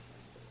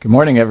Good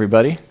morning,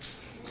 everybody.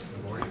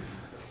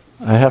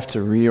 I have to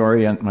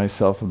reorient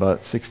myself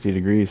about 60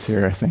 degrees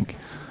here, I think.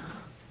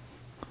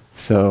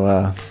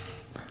 So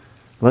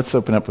let's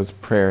open up with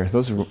prayer.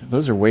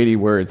 Those are weighty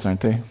words,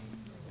 aren't they?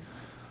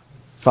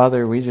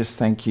 Father, we just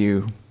thank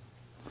you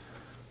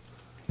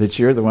that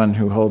you're the one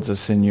who holds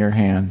us in your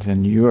hand,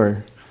 and you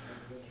are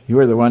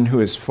the one who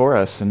is for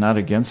us and not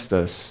against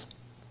us.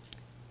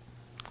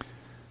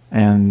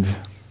 And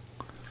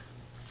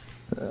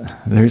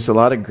there's a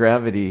lot of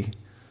gravity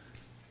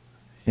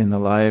in the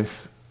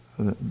life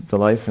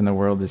in the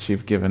world that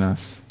you've given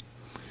us.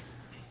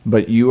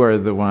 But you are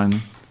the one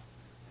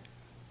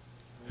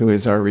who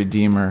is our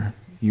Redeemer.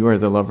 You are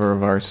the lover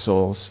of our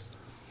souls.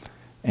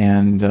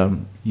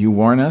 And you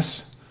warn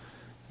us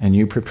and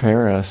you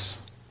prepare us.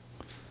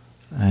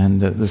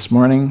 And this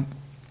morning,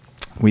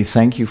 we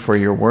thank you for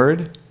your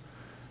word.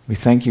 We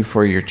thank you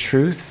for your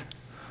truth.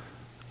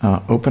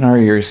 Open our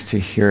ears to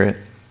hear it.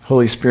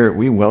 Holy Spirit,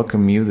 we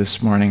welcome you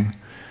this morning.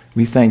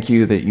 We thank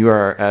you that you are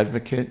our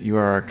advocate, you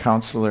are our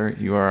counselor,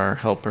 you are our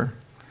helper.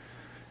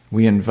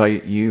 We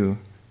invite you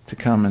to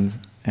come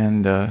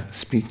and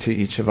speak to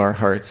each of our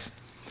hearts.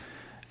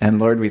 And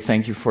Lord, we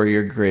thank you for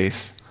your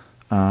grace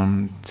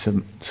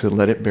to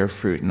let it bear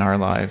fruit in our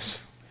lives.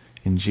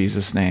 In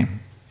Jesus'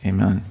 name,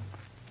 amen.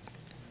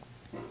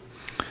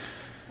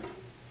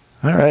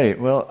 All right,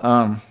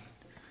 well,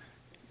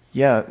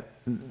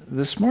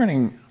 this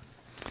morning,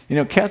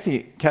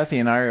 Kathy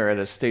and I are at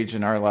a stage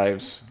in our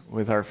lives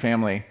with our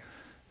family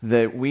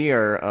that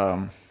we're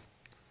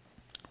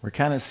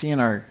kind of seeing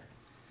our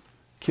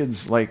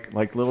kids like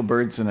little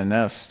birds in a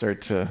nest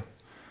start to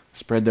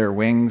spread their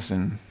wings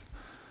and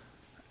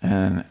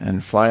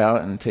fly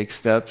out and take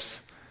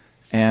steps.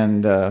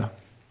 And a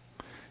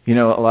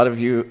lot of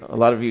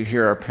you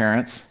here are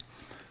parents.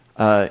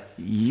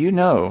 You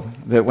know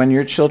that when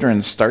your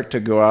children start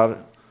to go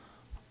out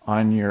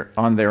on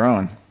their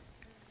own,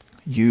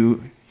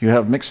 you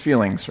have mixed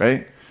feelings,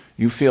 right?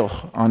 You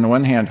feel on the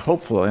one hand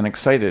hopeful and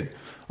excited.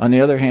 On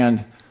the other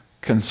hand,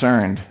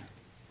 concerned,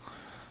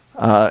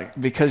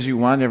 because you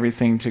want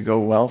everything to go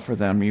well for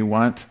them. You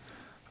want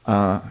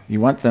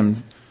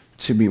them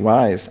to be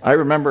wise. I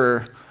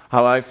remember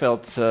how I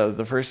felt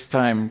the first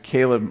time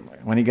Caleb,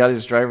 when he got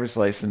his driver's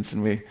license,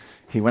 and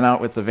he went out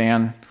with the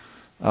van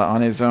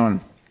on his own.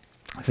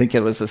 I think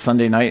it was a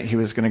Sunday night. He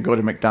was going to go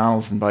to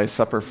McDonald's and buy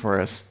supper for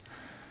us,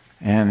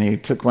 and he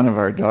took one of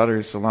our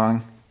daughters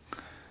along,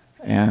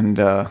 and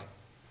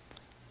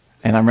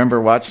I remember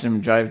watching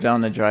him drive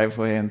down the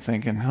driveway and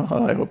thinking,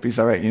 oh, I hope he's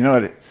all right. You know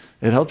what?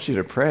 It helps you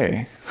to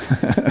pray.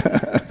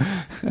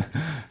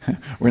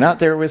 We're not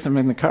there with him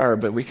in the car,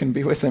 but we can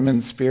be with him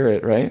in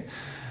spirit, right?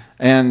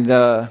 And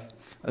the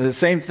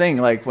same thing,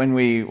 like when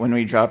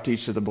we dropped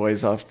each of the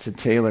boys off to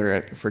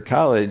Taylor for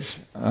college,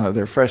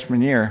 their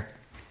freshman year,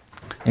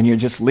 and you're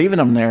just leaving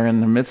them there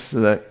in the midst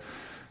of that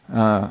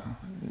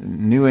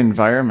new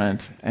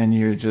environment, and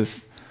you're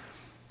just,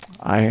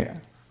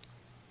 I'm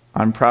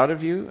proud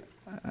of you.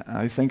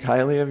 I think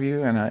highly of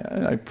you, and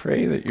I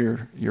pray that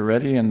you're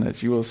ready and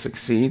that you will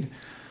succeed.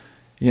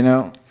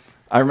 I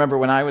remember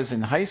when I was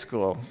in high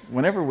school,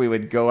 whenever we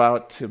would go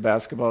out to a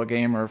basketball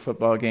game or a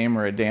football game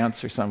or a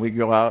dance or something, we'd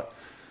go out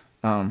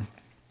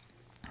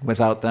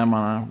without them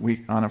on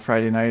a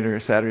Friday night or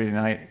a Saturday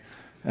night,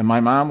 and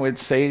my mom would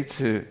say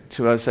to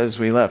us as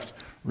we left,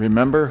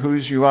 "Remember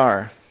whose you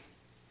are."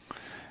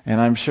 And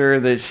I'm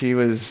sure that she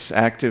was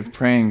active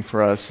praying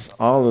for us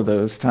all of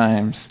those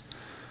times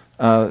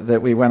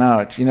that we went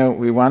out.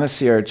 We want to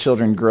see our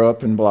children grow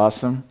up and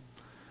blossom,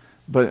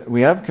 but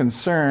we have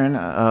concern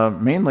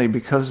mainly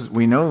because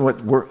we know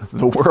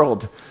the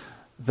world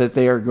that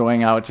they are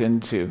going out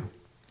into.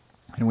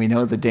 And we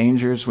know the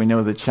dangers, we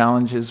know the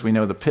challenges, we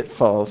know the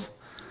pitfalls,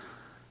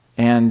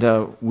 and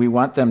we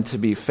want them to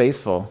be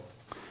faithful.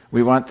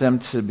 We want them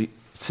to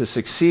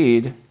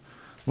succeed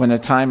when a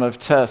time of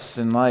tests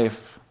in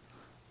life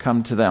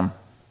come to them.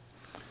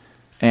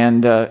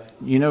 And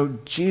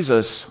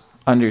Jesus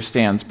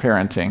understands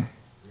parenting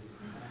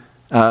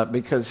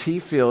because he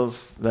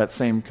feels that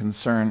same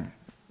concern,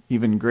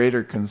 even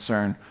greater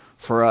concern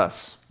for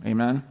us.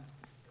 Amen?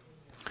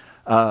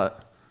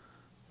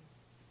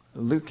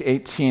 Luke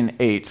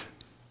 18:8,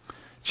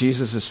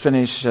 Jesus is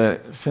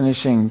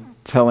finishing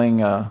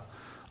telling a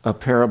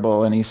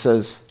parable, and he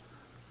says,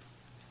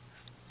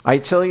 "I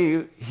tell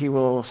you, he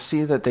will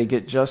see that they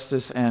get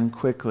justice and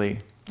quickly."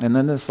 And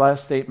then this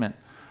last statement,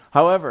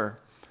 "However,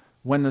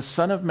 when the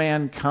Son of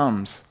Man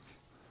comes,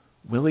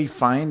 will he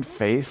find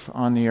faith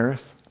on the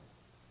earth?"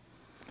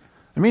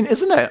 I mean,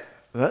 isn't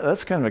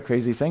that's kind of a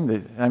crazy thing?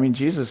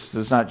 Jesus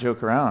does not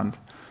joke around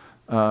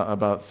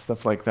about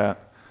stuff like that.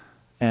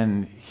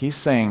 And he's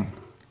saying,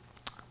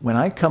 when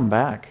I come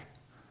back,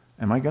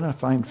 am I going to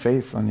find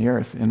faith on the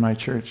earth, in my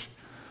church,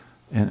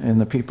 in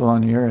the people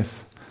on the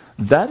earth?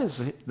 That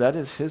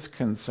is his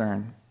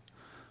concern.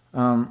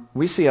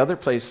 We see other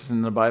places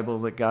in the Bible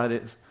that God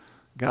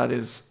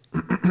is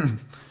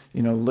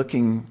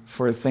looking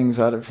for things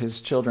out of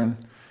his children.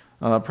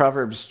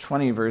 Proverbs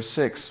 20, verse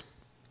 6.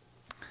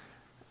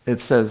 it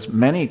says,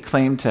 many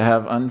claim to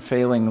have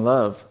unfailing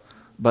love,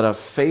 but a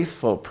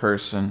faithful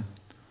person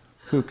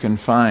who can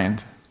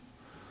find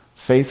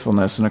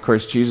faithfulness. And of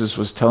course, Jesus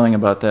was telling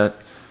about that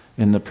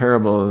in the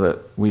parable that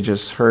we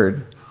just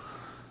heard.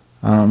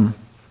 In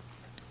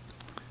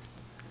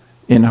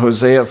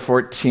Hosea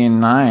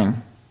 14:9,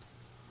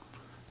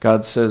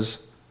 God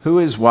says, who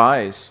is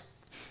wise?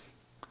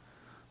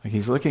 Like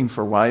he's looking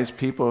for wise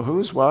people. Who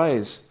is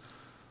wise?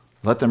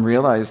 Let them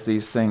realize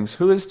these things.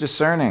 Who is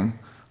discerning?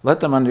 Let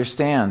them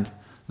understand.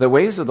 The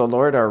ways of the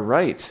Lord are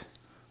right.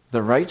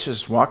 The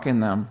righteous walk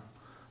in them,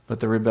 but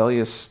the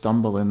rebellious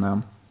stumble in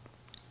them.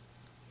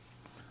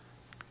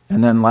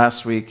 And then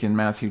last week in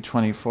Matthew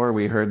 24,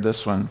 we heard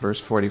this one,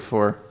 verse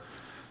 44.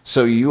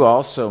 So you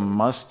also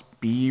must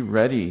be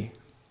ready,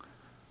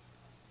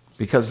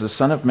 because the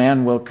Son of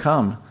Man will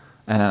come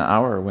at an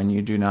hour when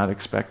you do not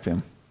expect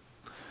him.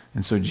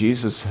 And so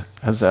Jesus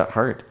has that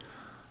heart.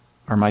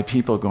 Are my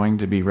people going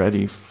to be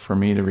ready for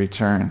me to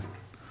return?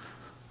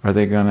 Are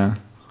they going to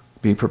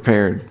be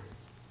prepared?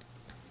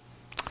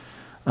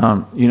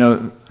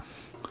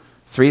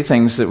 Three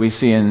things that we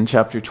see in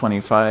chapter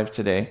 25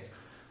 today,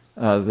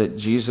 that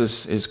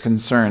Jesus is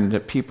concerned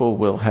that people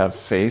will have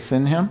faith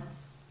in him,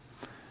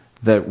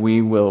 that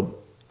we will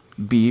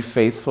be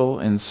faithful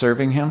in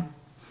serving him,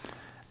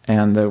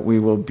 and that we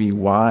will be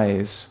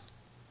wise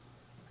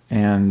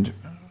and,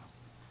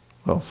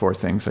 well, four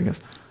things, I guess,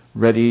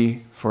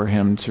 ready for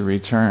him to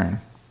return.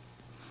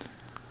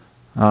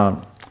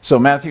 So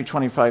Matthew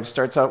 25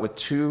 starts out with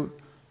two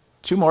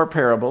more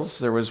parables.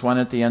 There was one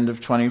at the end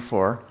of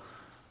 24,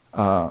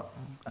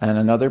 and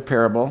another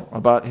parable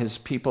about his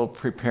people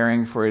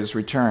preparing for his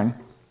return.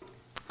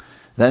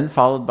 Then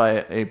followed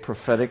by a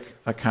prophetic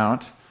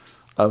account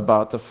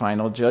about the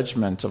final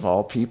judgment of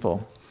all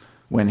people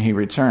when he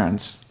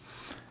returns.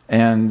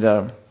 And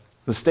the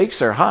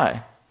stakes are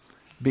high,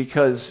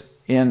 because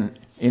in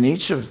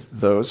each of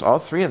those, all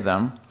three of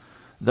them,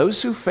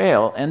 those who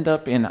fail end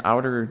up in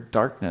outer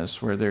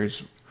darkness where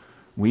there's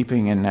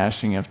weeping and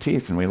gnashing of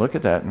teeth. And we look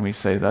at that and we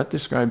say, that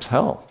describes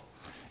hell,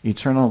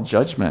 eternal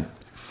judgment.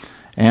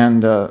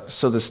 And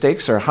so the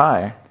stakes are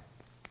high.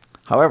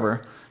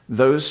 However,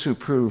 those who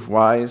prove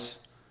wise,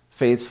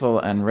 faithful,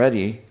 and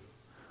ready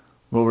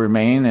will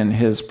remain in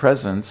his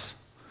presence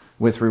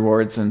with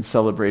rewards and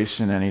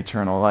celebration and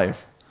eternal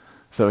life.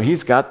 So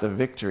he's got the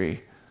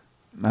victory.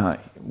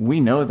 We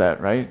know that,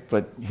 right?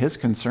 But his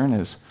concern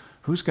is,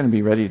 who's going to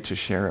be ready to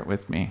share it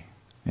with me?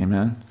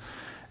 Amen?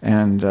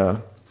 And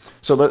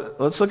so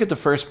let's look at the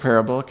first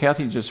parable.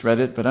 Kathy just read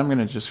it, but I'm going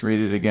to just read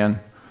it again.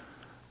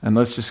 And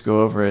let's just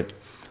go over it.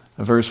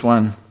 Verse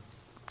 1.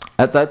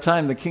 At that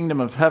time, the kingdom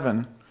of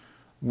heaven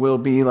will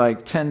be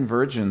like 10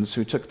 virgins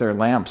who took their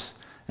lamps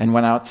and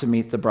went out to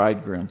meet the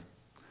bridegroom.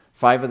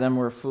 5 of them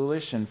were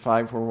foolish and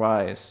 5 were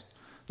wise.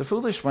 The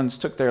foolish ones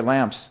took their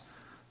lamps,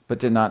 but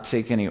did not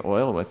take any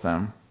oil with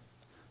them.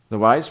 The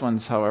wise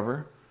ones,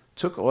 however,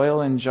 took oil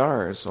in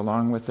jars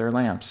along with their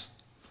lamps.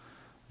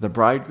 The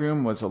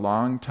bridegroom was a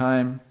long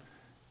time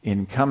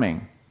in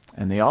coming,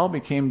 and they all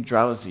became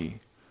drowsy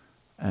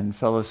and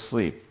fell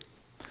asleep.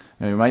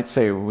 Now, we might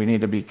say we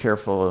need to be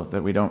careful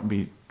that we don't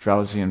be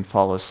drowsy and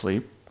fall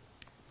asleep.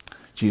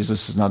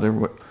 Jesus, in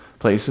other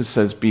places,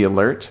 says, be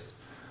alert.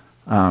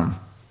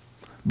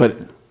 But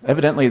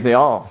evidently they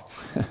all,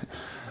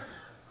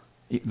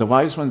 the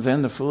wise ones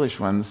and the foolish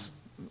ones,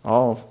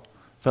 all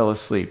fell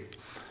asleep.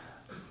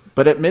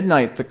 But at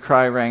midnight the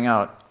cry rang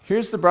out,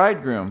 here's the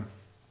bridegroom,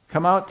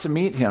 come out to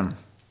meet him.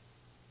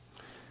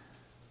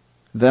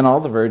 Then all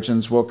the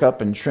virgins woke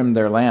up and trimmed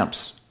their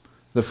lamps.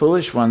 The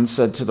foolish ones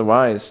said to the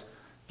wise,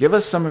 give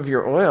us some of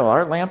your oil,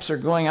 our lamps are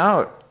going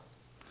out.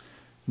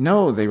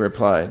 No, they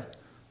replied,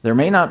 there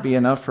may not be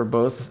enough for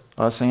both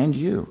us and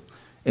you.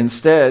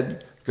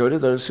 Instead, go to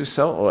those who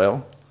sell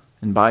oil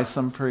and buy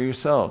some for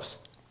yourselves.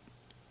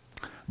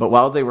 But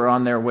while they were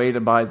on their way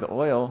to buy the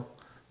oil,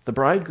 the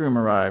bridegroom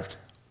arrived.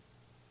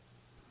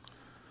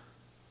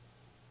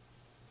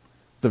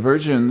 The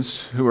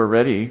virgins who were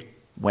ready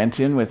went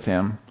in with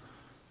him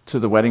to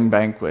the wedding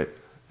banquet,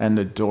 and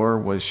the door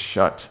was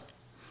shut.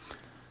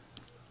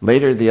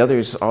 Later, the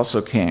others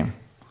also came.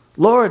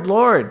 Lord,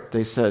 Lord,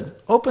 they said,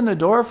 open the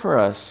door for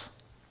us.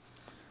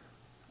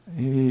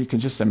 You can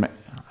just,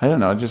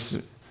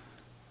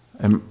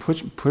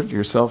 put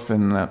yourself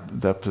in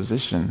that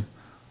position,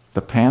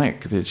 the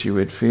panic that you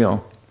would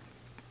feel.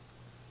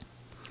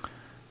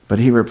 But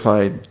he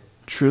replied,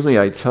 truly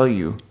I tell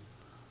you,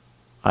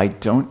 I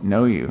don't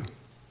know you.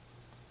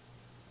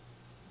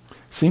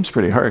 Seems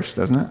pretty harsh,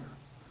 doesn't it?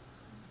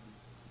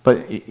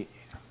 But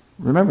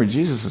remember,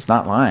 Jesus is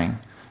not lying.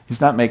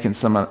 He's not making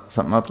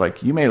something up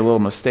like, you made a little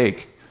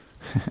mistake,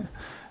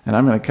 and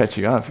I'm going to cut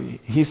you off.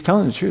 He's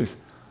telling the truth.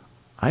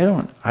 I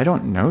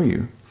don't know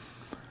you.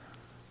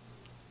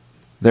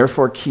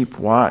 Therefore keep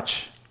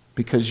watch,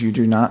 because you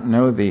do not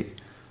know the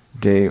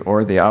day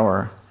or the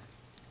hour.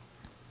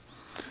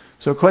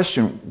 So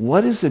question,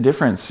 what is the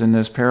difference in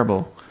this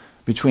parable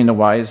between the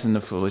wise and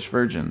the foolish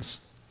virgins?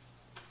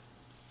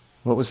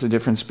 What was the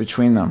difference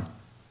between them?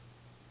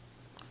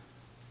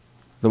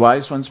 The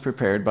wise ones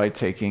prepared by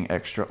taking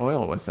extra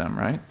oil with them,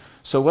 right?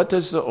 So what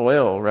does the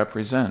oil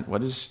represent?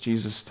 What is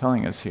Jesus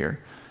telling us here?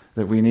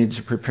 That we need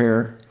to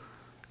prepare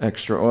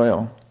extra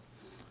oil.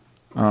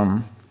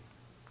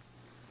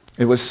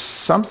 It was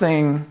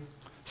something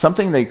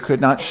they could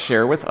not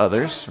share with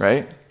others,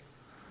 right?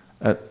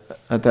 At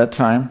that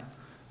time,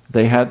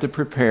 they had to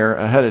prepare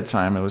ahead of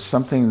time. It was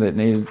something that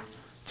needed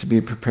to be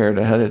prepared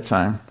ahead of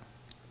time.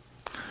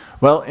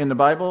 Well, in the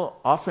Bible,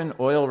 often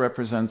oil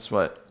represents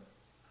what?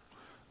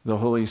 The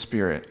Holy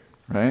Spirit,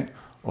 right?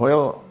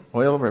 Oil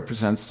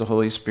represents the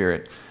Holy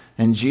Spirit.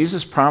 And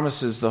Jesus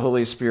promises the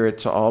Holy Spirit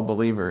to all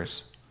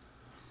believers.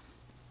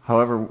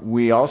 However,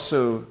 we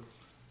also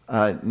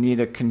need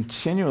a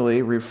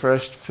continually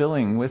refreshed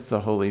filling with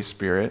the Holy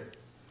Spirit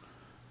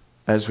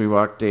as we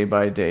walk day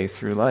by day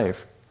through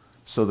life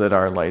so that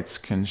our lights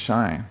can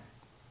shine.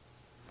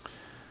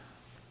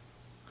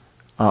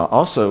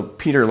 Also,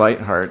 Peter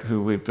Leithart,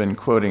 who we've been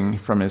quoting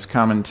from his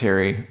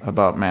commentary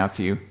about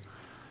Matthew,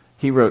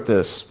 he wrote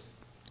this: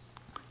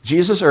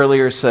 Jesus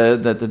earlier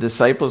said that the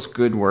disciples'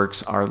 good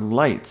works are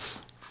lights.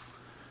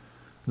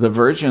 The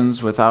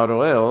virgins without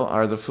oil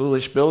are the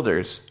foolish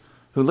builders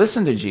who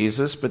listen to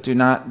Jesus but do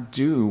not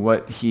do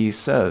what he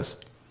says.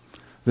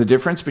 The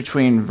difference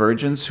between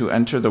virgins who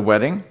enter the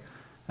wedding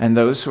and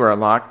those who are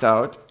locked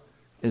out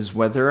is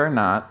whether or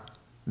not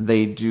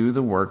they do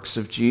the works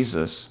of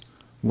Jesus,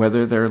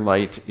 whether their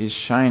light is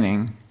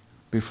shining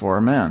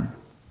before men.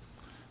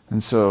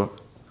 And so,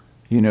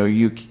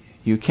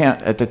 you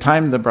can't, at the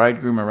time the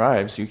bridegroom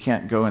arrives, you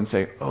can't go and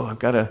say, oh, I've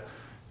got to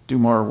do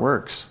more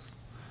works.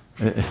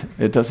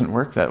 It doesn't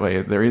work that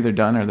way. They're either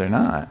done or they're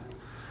not.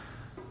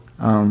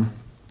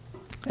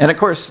 And of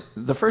course,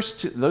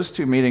 those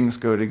two meetings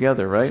go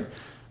together, right?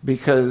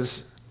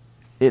 Because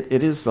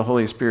it is the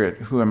Holy Spirit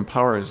who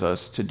empowers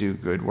us to do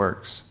good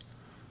works.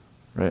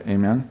 Right?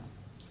 Amen?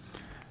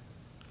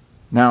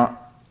 Now,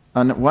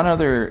 one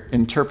other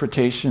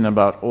interpretation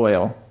about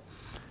oil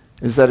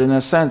is that, in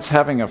a sense,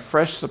 having a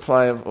fresh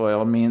supply of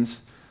oil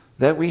means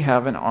that we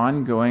have an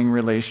ongoing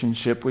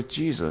relationship with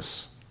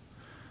Jesus.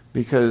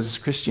 Because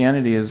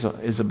Christianity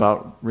is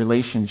about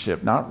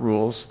relationship, not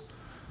rules,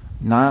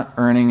 not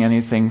earning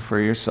anything for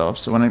yourself.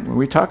 So when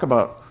we talk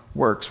about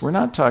works, we're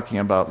not talking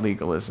about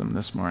legalism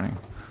this morning,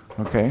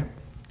 okay?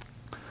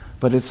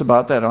 But it's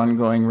about that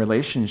ongoing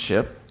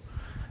relationship.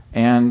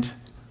 And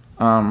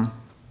that,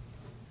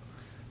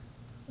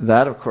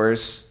 of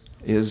course,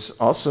 is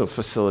also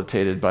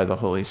facilitated by the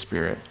Holy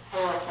Spirit.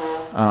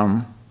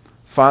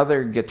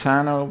 Father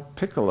Gaetano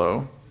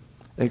Piccolo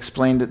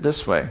explained it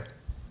this way.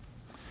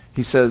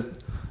 He says,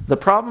 the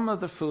problem of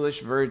the foolish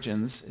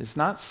virgins is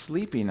not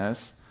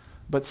sleepiness,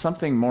 but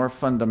something more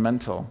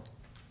fundamental.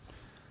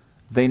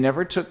 They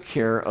never took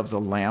care of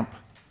the lamp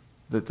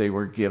that they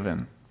were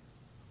given.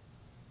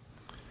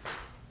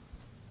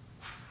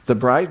 The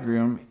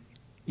bridegroom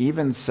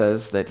even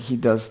says that he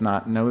does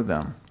not know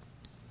them.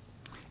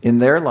 In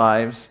their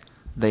lives,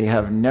 they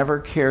have never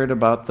cared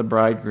about the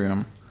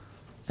bridegroom,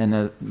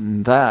 and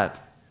that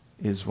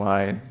is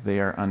why they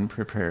are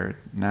unprepared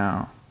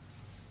now.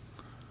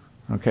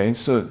 Okay,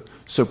 so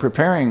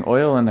preparing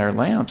oil in their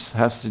lamps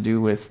has to do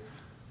with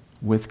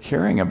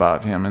caring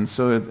about him. And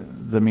so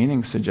the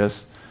meaning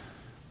suggests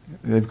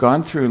they've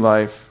gone through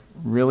life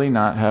really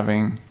not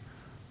having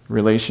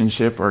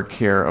relationship or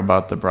care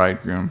about the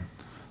bridegroom.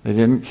 They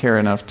didn't care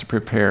enough to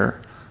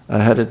prepare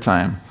ahead of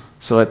time.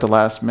 So at the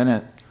last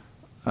minute,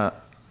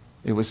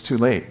 it was too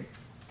late.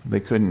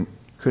 They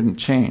couldn't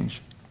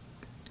change.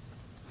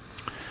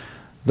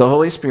 The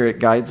Holy Spirit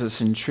guides us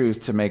in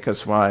truth to make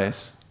us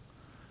wise.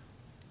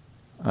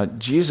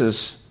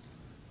 Jesus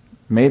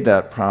made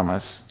that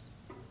promise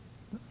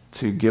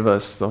to give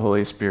us the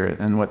Holy Spirit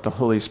and what the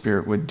Holy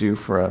Spirit would do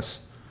for us.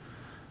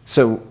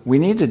 So we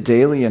need to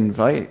daily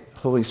invite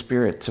Holy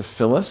Spirit to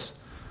fill us,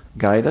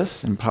 guide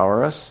us,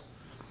 empower us,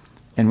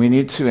 and we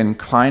need to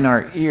incline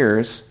our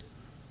ears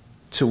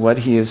to what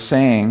he is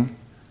saying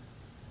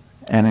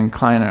and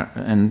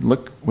and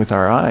look with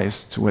our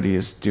eyes to what he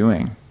is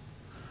doing.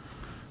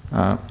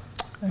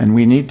 And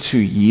we need to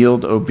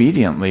yield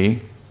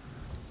obediently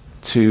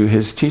to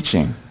his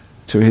teaching,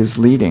 to his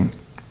leading.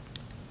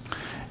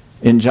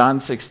 In John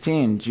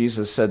 16,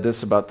 Jesus said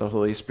this about the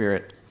Holy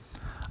Spirit: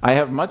 I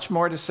have much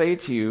more to say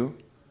to you,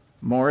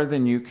 more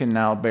than you can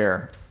now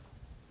bear.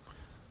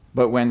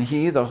 But when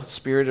he, the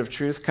Spirit of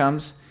truth,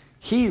 comes,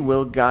 he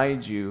will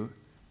guide you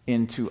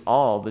into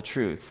all the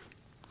truth.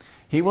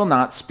 He will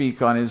not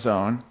speak on his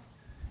own.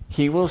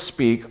 He will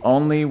speak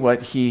only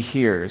what he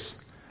hears,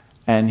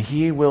 and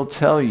he will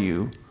tell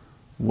you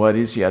what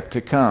is yet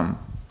to come.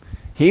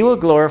 He will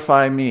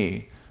glorify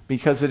me,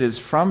 because it is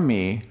from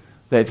me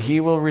that he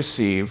will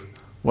receive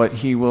what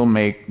he will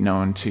make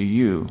known to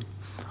you.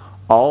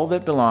 All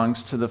that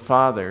belongs to the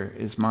Father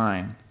is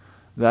mine.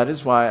 That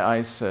is why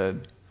I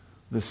said,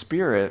 the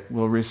Spirit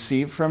will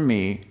receive from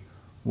me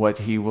what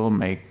he will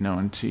make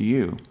known to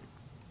you.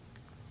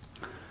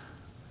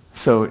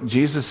 So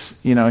Jesus,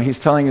 he's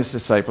telling his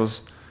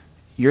disciples,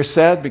 you're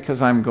sad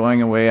because I'm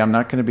going away. I'm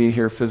not going to be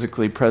here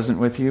physically present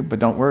with you, but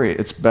don't worry,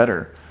 it's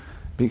better.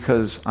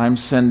 because I'm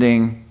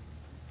sending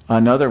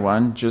another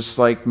one, just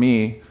like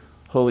me,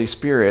 Holy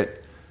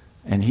Spirit,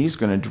 and he's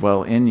going to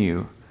dwell in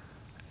you.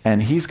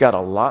 And he's got a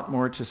lot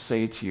more to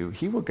say to you.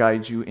 He will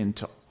guide you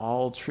into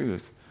all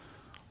truth.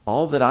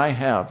 All that I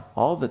have,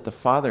 all that the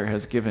Father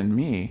has given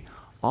me,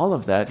 all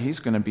of that he's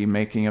going to be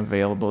making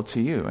available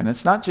to you. And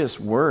it's not just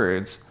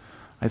words.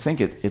 I think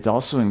it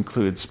also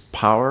includes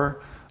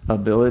power,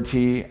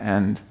 ability,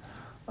 and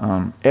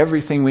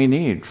everything we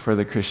need for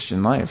the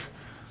Christian life.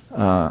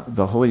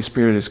 The Holy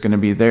Spirit is going to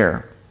be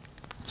there.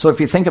 So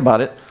if you think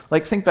about it,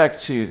 like think back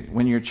to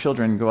when your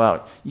children go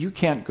out. You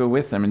can't go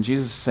with them. And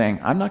Jesus is saying,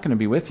 I'm not going to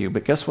be with you.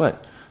 But guess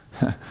what?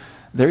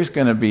 There's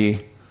going to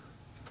be,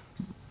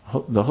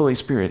 the Holy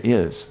Spirit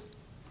is.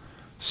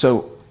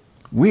 So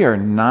we are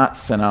not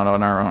sent out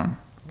on our own.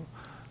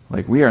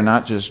 Like we are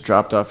not just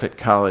dropped off at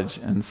college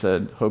and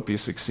said, hope you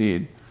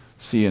succeed.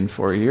 See you in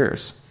 4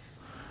 years.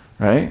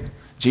 Right?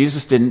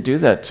 Jesus didn't do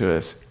that to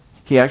us.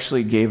 He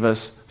actually gave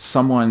us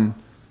someone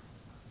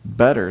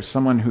better,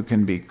 someone who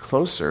can be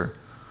closer,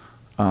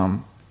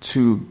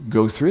 to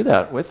go through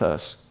that with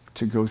us,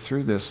 to go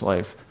through this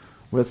life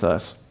with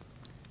us,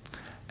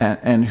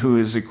 and who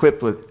is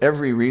equipped with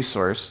every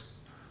resource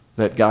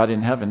that God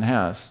in heaven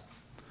has.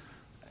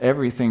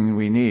 Everything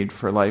we need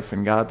for life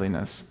and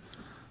godliness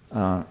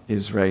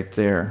is right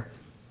there.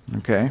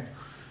 Okay?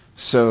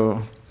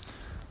 So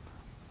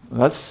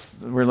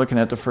we're looking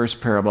at the first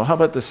parable. How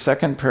about the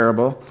second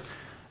parable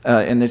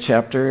in the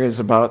chapter is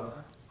about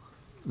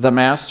the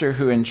master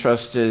who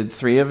entrusted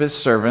 3 of his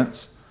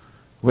servants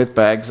with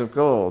bags of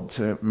gold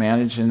to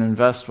manage and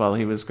invest while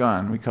he was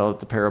gone. We call it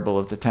the parable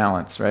of the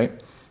talents, right?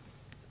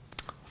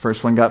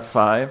 First one got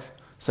 5,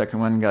 second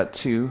one got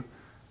 2,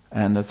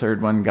 and the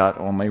third one got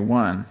only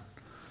 1.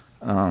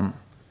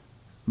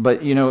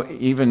 But,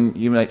 even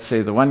you might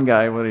say the one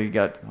guy, what, he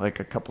got like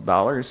a couple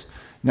dollars?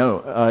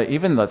 No,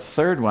 even the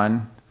third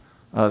one,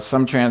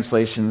 some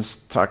translations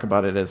talk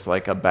about it as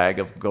like a bag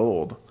of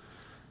gold.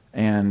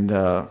 And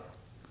a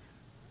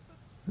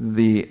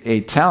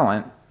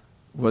talent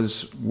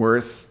was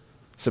worth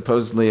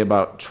supposedly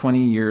about 20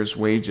 years'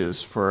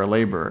 wages for a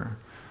laborer.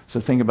 So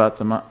think about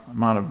the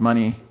amount of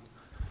money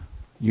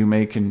you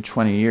make in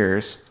 20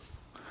 years.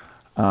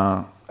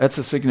 That's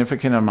a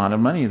significant amount of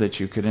money that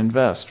you could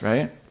invest,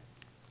 right?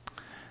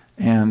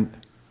 And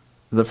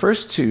the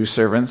first 2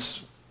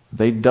 servants,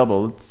 they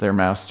doubled their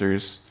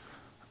master's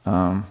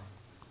money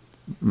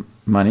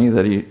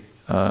that he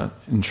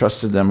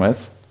entrusted them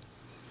with.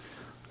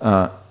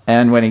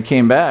 And when he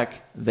came back,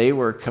 they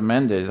were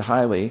commended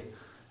highly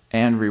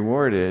and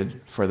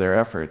rewarded for their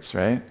efforts,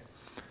 right?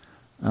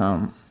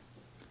 In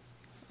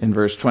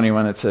verse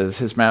 21 it says,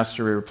 his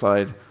master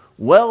replied,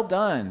 well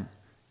done,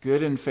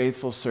 good and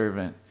faithful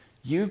servant.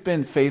 You've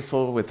been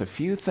faithful with a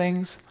few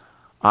things.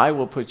 I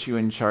will put you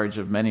in charge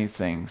of many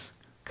things.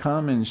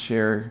 Come and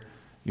share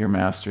your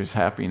master's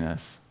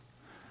happiness.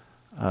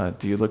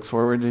 Do you look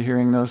forward to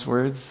hearing those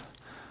words?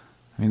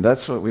 I mean,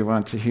 that's what we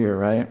want to hear,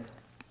 right?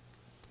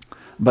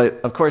 But,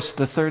 of course,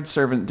 the third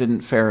servant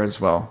didn't fare as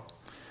well.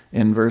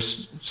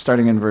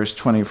 Starting in verse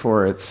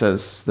 24, it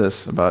says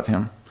this about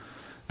him.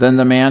 Then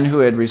the man who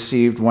had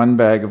received 1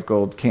 bag of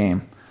gold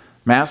came.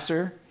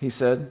 Master, he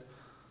said,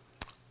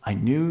 I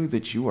knew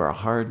that you are a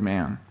hard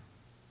man,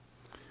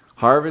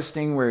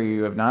 harvesting where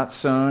you have not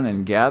sown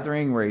and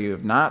gathering where you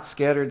have not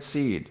scattered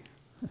seed.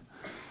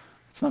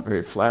 It's not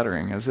very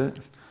flattering, is it?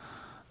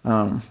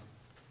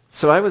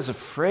 So I was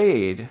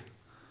afraid,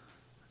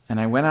 and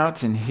I went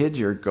out and hid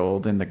your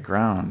gold in the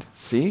ground.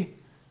 See,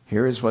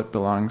 here is what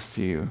belongs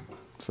to you.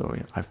 So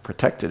I've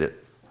protected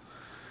it.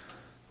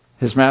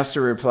 His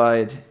master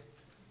replied,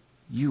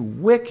 you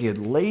wicked,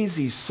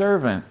 lazy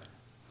servant.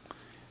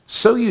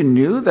 So you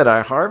knew that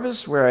I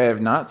harvest where I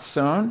have not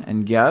sown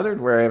and gathered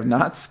where I have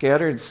not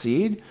scattered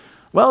seed?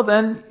 Well,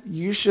 then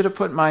you should have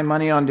put my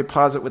money on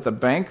deposit with the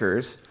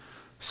bankers,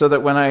 so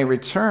that when I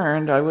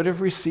returned, I would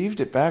have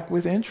received it back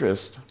with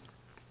interest.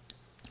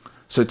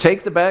 So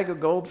take the bag of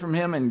gold from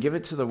him and give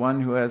it to the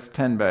one who has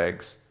 10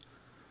 bags.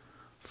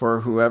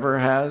 For whoever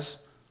has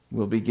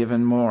will be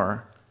given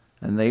more,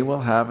 and they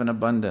will have an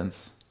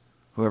abundance.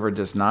 Whoever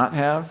does not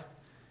have,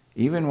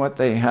 even what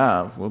they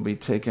have will be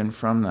taken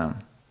from them.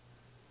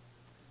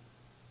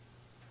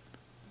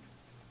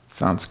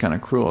 Sounds kind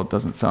of cruel. It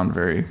doesn't sound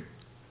very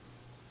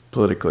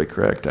politically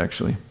correct,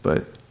 actually.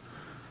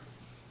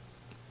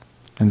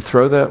 And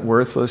throw that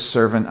worthless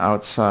servant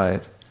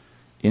outside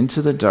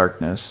into the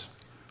darkness,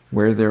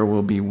 where there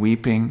will be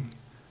weeping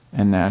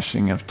and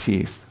gnashing of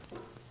teeth.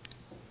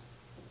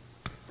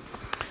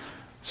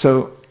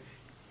 So,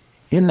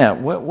 in that,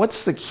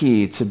 what's the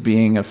key to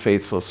being a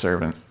faithful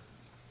servant?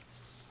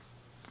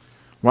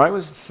 Why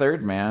was the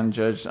third man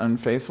judged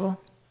unfaithful?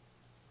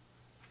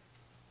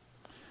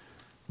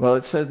 Well,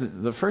 it said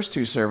that the first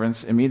 2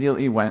 servants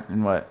immediately went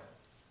and what?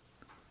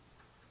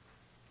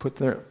 Put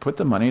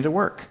the money to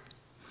work.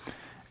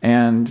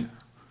 And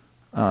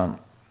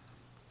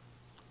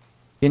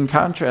in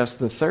contrast,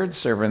 the third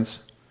servant's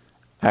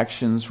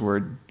actions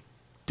were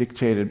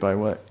dictated by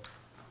what?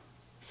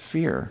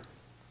 Fear.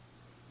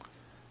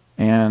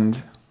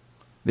 And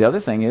The other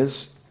thing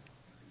is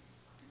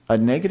a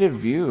negative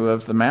view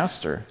of the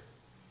master.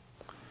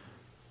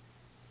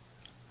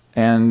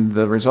 And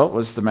the result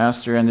was the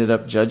master ended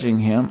up judging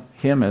him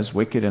as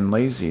wicked and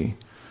lazy.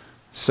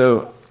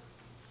 So,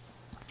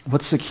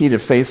 what's the key to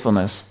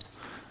faithfulness?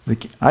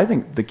 I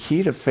think the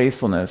key to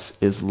faithfulness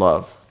is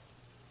love.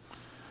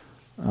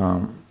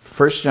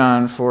 1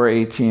 John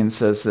 4:18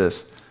 says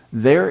this,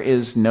 "There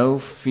is no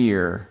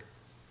fear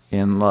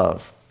in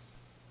love."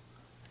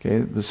 Okay,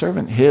 the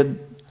servant hid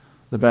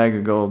the bag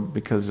of gold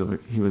because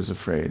he was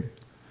afraid.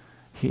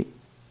 He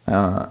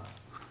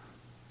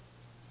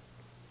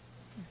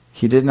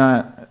did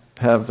not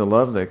have the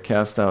love that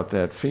cast out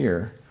that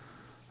fear.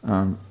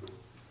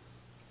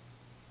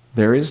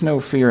 There is no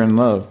fear in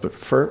love, but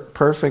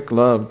perfect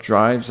love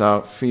drives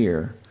out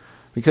fear.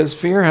 Because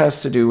fear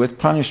has to do with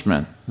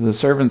punishment. The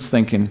servant's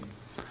thinking,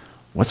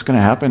 what's going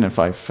to happen if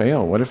I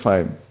fail? What if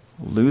I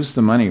lose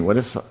the money? What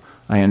if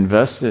I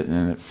invest it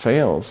and it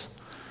fails?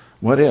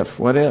 What if?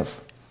 What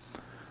if?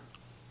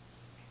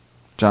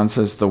 John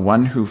says, the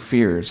one who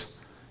fears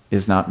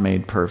is not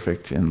made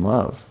perfect in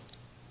love.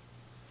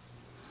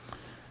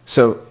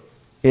 So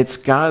it's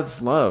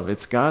God's love,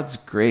 it's God's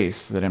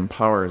grace that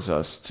empowers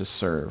us to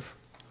serve.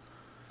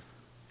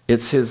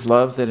 It's His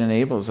love that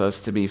enables us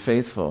to be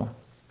faithful.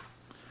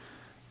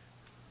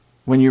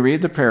 When you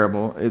read the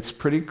parable, it's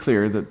pretty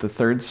clear that the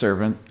third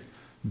servant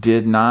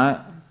did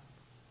not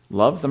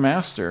love the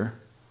master,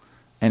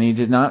 and he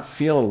did not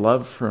feel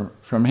love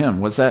from him.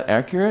 Was that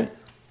accurate?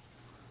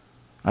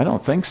 I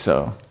don't think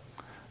so.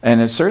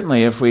 And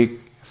certainly if we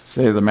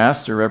say the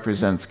master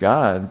represents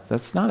God,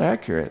 that's not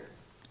accurate.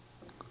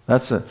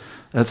 That's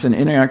an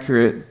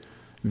inaccurate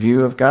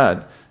view of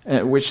God,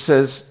 which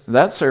says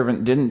that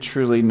servant didn't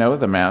truly know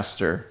the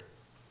master,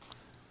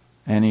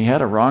 and he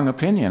had a wrong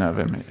opinion of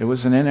him. It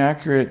was an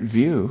inaccurate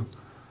view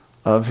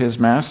of his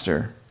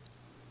master.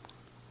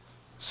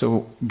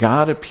 So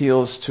God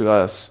appeals to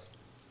us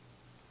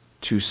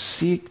to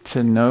seek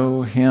to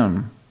know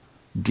Him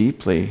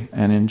deeply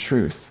and in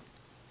truth.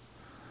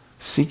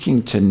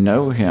 Seeking to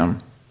know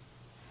Him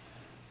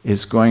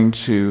is going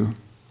to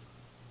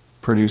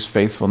produce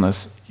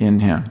faithfulness in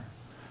Him.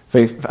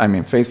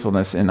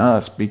 Faithfulness in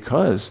us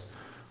because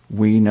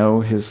we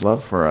know His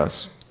love for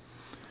us.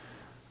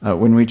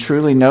 When we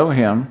truly know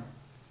Him,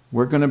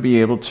 we're going to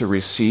be able to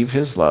receive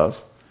His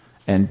love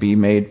and be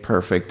made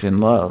perfect in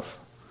love.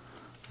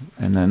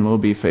 And then we'll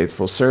be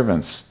faithful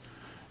servants.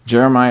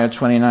 Jeremiah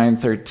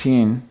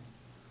 29:13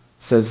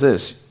 says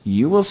this,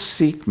 "You will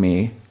seek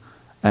me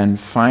and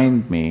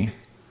find me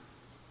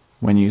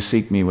when you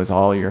seek me with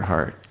all your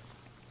heart."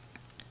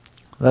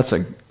 That's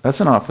an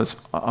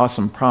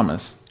awesome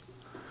promise.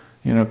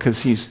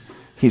 Because he's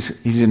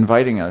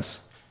inviting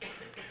us,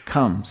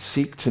 come,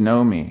 seek to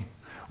know me.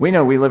 We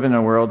know we live in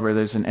a world where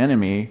there's an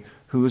enemy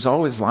who's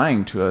always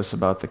lying to us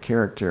about the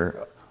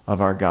character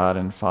of our God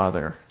and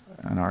Father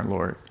and our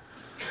Lord.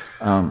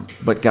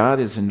 But God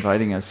is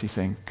inviting us. He's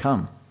saying,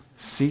 come,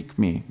 seek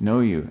me, know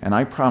you. And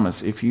I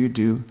promise, if you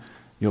do,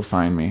 you'll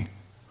find me.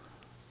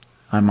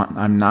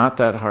 I'm not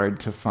that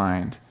hard to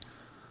find.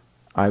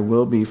 I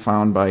will be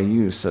found by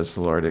you, says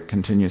the Lord. It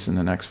continues in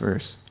the next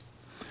verse.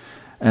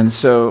 And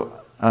so,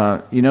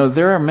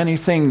 there are many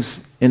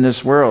things in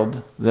this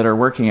world that are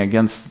working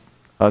against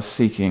us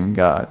seeking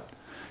God.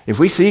 If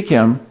we seek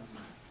Him,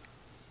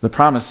 the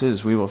promise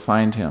is we will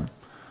find Him.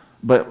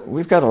 But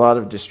we've got a lot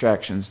of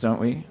distractions, don't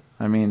we?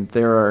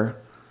 There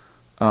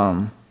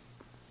are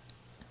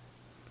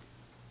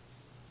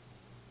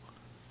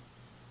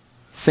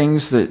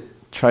things that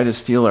try to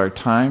steal our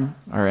time,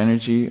 our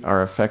energy,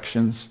 our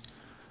affections,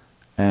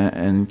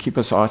 and keep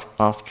us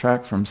off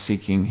track from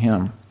seeking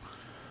Him.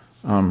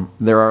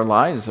 There are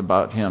lies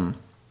about Him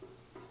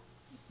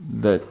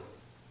that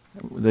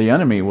the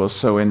enemy will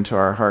sow into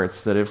our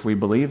hearts that if we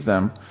believe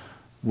them,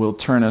 will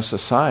turn us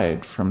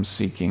aside from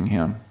seeking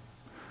Him,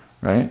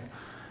 right?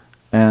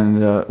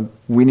 And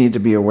we need to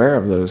be aware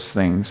of those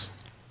things.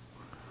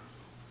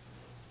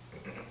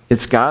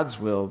 It's God's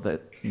will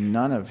that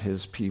none of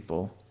His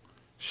people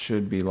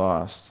should be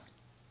lost.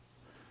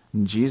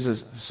 And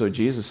Jesus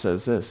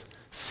says this,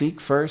 "Seek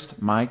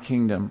first my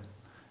kingdom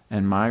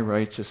and my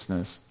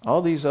righteousness."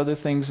 All these other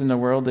things in the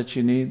world that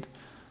you need,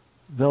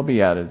 they'll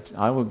be added.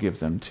 I will give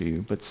them to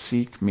you, but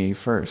seek me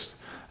first.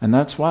 And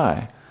that's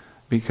why.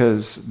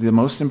 Because the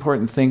most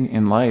important thing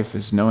in life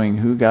is knowing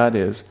who God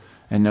is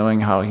and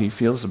knowing how He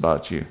feels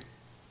about you.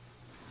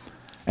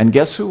 And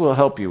guess who will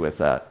help you with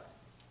that?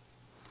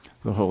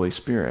 The Holy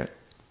Spirit.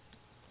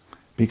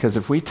 Because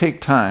if we take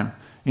time,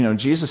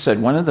 Jesus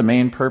said one of the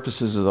main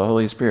purposes of the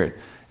Holy Spirit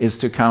is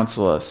to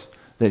counsel us,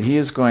 that He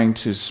is going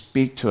to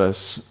speak to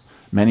us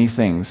many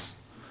things,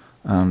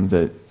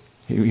 that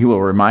He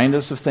will remind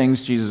us of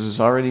things Jesus has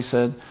already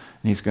said,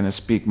 and He's going to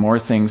speak more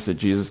things that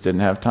Jesus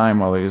didn't have time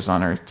while He was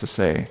on earth to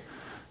say,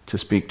 to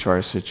speak to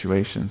our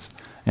situations.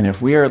 And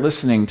if we are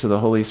listening to the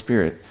Holy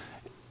Spirit,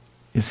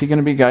 is He going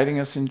to be guiding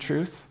us in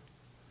truth?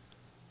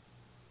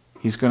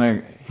 He's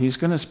going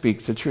to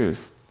speak the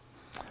truth.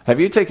 Have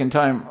you taken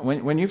time,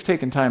 when you've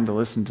taken time to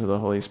listen to the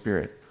Holy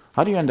Spirit,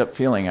 how do you end up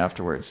feeling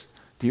afterwards?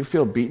 Do you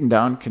feel beaten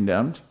down,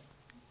 condemned?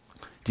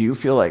 Do you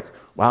feel like,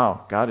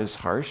 wow, God is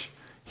harsh?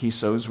 He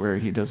sows where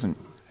he doesn't,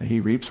 he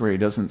reaps where he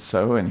doesn't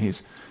sow, and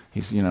he's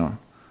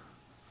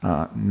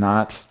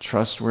not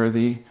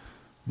trustworthy,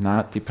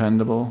 not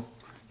dependable.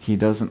 He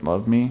doesn't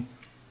love me.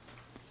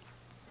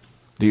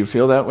 Do you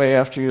feel that way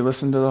after you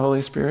listen to the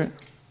Holy Spirit?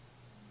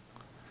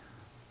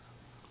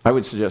 I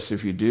would suggest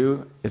if you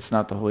do, it's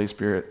not the Holy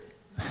Spirit.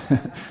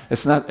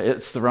 It's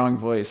the wrong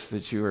voice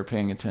that you are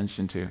paying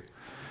attention to.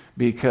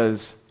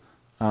 Because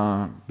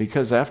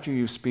after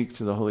you speak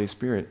to the Holy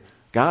Spirit,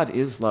 God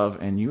is love,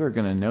 and you are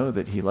going to know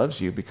that he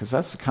loves you, because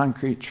that's the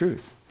concrete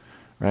truth,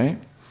 right?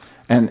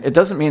 And it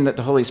doesn't mean that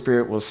the Holy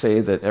Spirit will say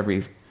that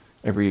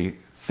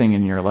everything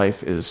in your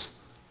life is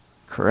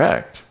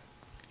correct.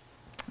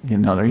 He's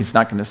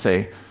not going to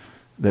say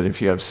that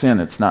if you have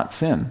sin, it's not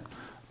sin.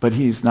 But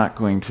he's not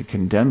going to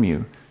condemn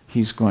you.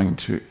 He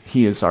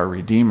is our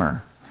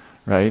Redeemer,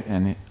 right?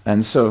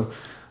 And so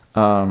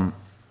the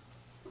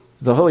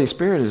Holy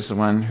Spirit is the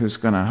one who's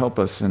going to help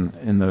us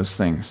in those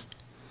things.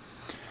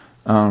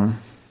 All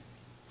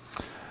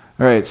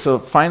right, so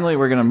finally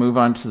we're going to move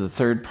on to the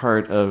third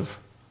part of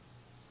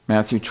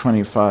Matthew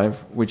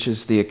 25, which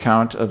is the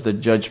account of the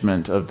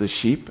judgment of the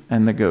sheep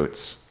and the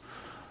goats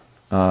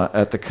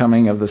at the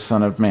coming of the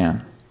Son of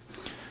Man.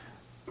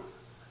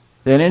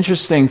 An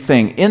interesting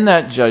thing, in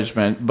that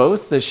judgment,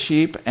 both the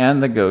sheep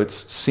and the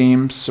goats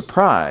seem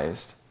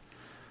surprised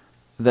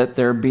that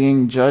they're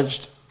being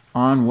judged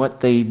on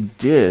what they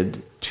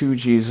did to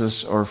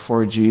Jesus or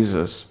for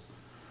Jesus.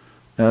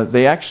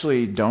 They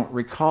actually don't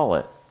recall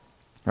it,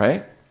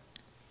 right?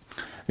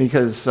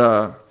 Because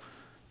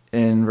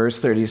in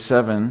verse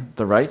 37,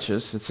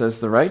 it says,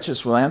 the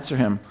righteous will answer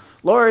him,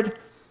 Lord,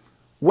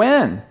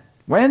 when?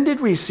 When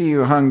did we see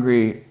you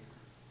hungry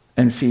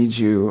and feed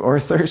you,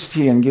 or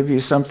thirsty and give you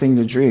something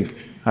to drink?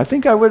 I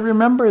think I would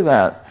remember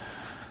that.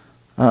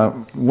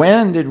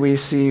 When did we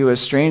see you a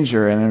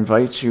stranger and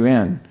invite you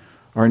in,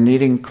 or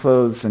needing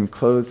clothes and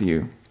clothe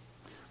you?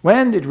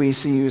 When did we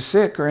see you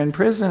sick or in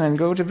prison and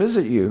go to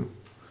visit you?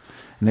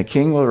 And the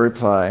king will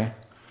reply,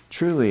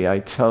 truly I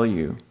tell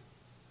you,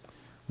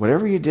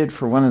 whatever you did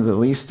for one of the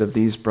least of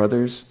these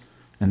brothers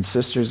and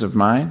sisters of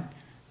mine,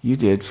 you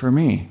did for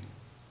me.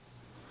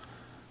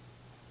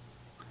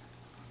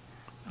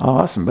 Oh,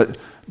 awesome. But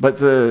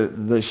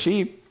the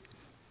sheep,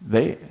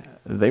 they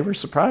were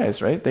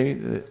surprised, right?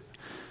 And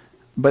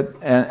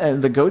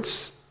the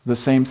goats, the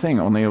same thing,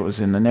 only it was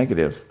in the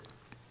negative.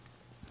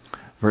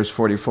 Verse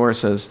 44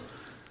 says,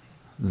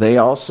 they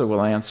also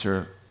will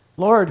answer,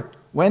 Lord,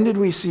 when did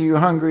we see you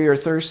hungry or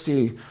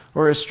thirsty,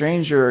 or a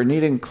stranger or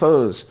needing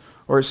clothes,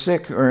 or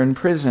sick or in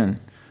prison,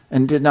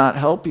 and did not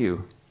help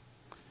you?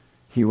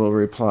 He will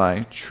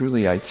reply,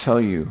 truly I tell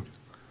you,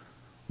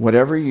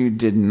 whatever you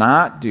did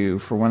not do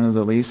for one of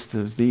the least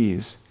of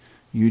these,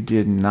 you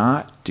did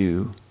not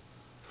do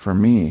for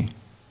me.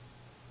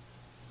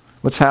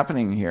 What's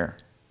happening here?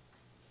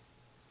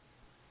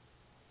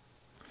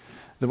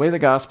 The way the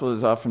gospel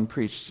is often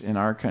preached in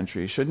our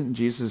country, shouldn't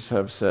Jesus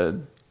have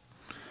said,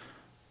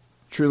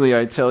 truly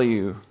I tell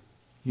you,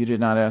 you did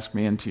not ask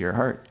me into your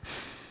heart?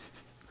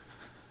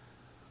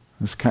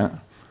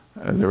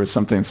 There was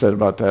something said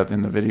about that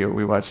in the video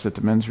we watched at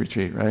the men's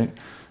retreat, right?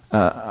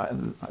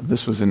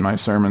 This was in my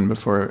sermon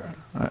before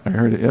I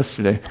heard it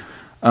yesterday.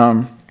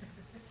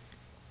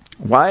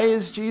 Why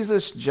is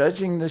Jesus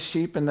judging the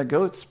sheep and the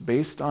goats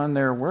based on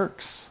their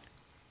works?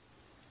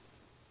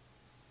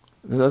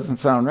 It doesn't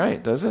sound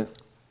right, does it?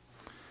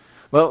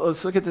 Well,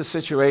 let's look at the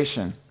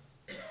situation.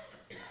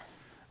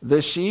 The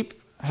sheep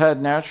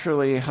had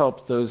naturally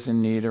helped those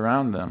in need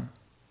around them.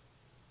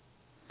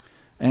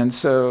 And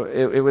so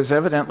it was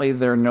evidently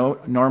their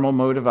normal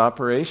mode of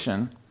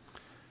operation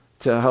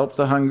to help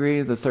the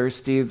hungry, the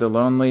thirsty, the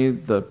lonely,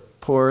 the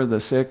poor,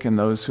 the sick, and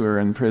those who are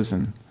in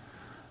prison.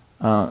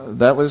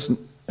 That was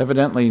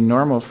evidently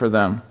normal for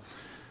them.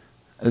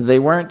 They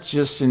weren't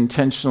just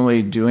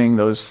intentionally doing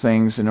those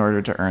things in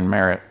order to earn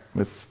merit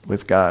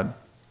with God.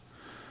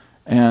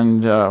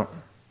 And on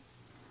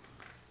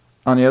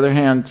the other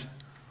hand,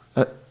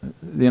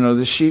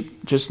 the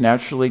sheep just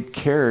naturally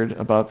cared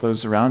about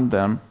those around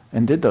them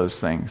and did those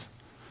things.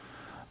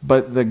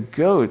 But the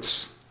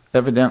goats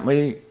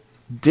evidently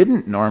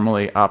didn't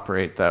normally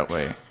operate that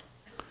way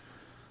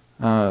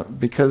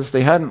because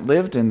they hadn't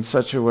lived in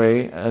such a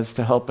way as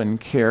to help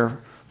and care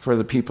for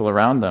the people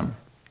around them.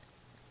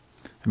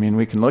 I mean,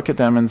 we can look at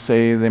them and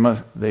say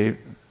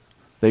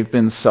they've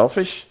been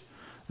selfish,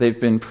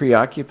 they've been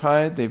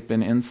preoccupied, they've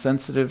been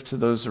insensitive to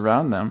those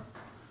around them.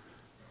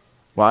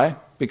 Why?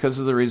 Because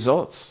of the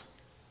results.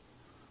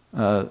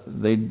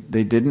 They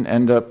didn't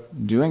end up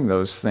doing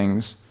those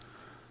things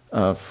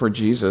for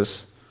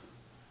Jesus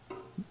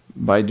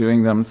by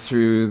doing them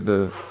through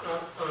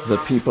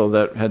the people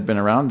that had been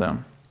around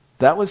them.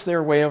 That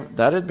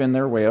had been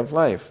their way of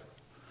life.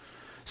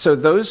 So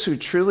those who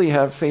truly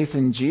have faith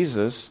in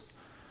Jesus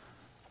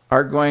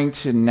are going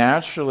to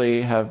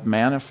naturally have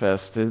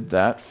manifested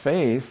that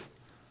faith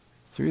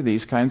through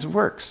these kinds of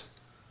works,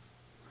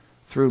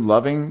 through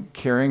loving,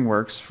 caring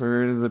works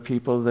for the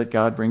people that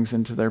God brings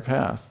into their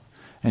path.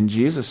 And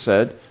Jesus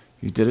said,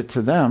 you did it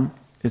to them,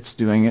 it's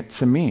doing it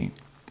to me.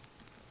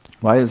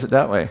 Why is it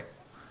that way?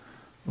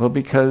 Well,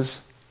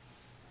 because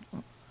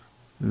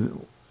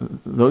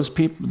those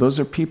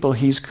are people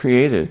he's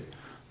created.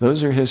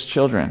 Those are his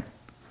children.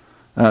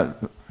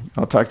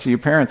 I'll talk to you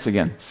parents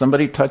again.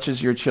 Somebody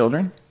touches your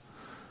children,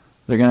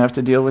 they're going to have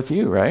to deal with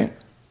you, right?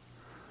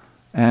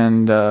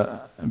 And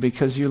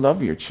because you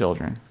love your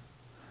children.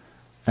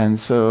 And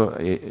so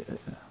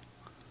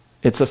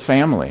it's a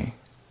family.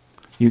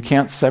 You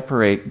can't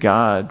separate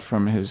God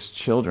from his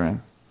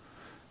children.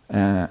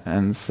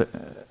 And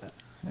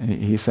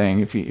he's saying,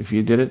 if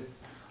you did it,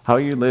 how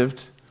you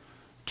lived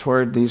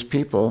toward these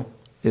people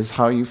is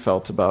how you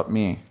felt about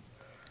me.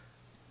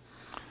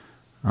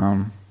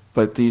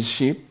 But these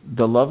sheep,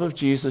 the love of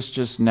Jesus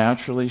just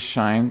naturally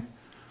shine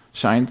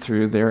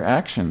through their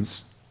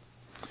actions.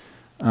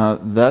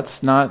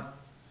 This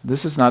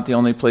is not the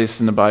only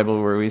place in the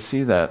Bible where we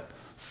see that.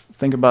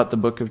 Think about the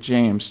book of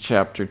James,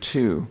 chapter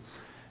 2.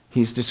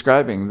 He's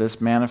describing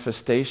this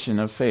manifestation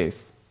of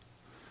faith.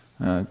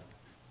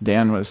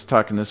 Dan was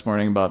talking this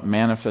morning about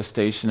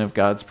manifestation of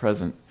God's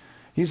presence.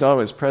 He's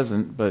always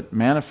present, but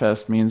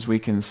manifest means we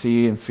can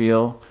see and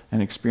feel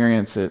and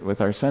experience it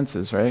with our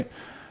senses, right?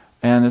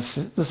 And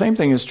the same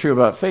thing is true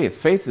about faith.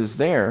 Faith is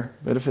there,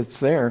 but if it's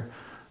there,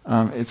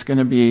 it's going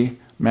to be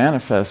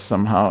manifest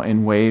somehow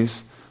in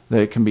ways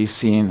that it can be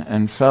seen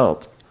and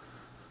felt.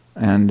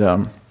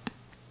 And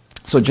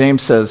so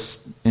James says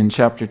in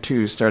chapter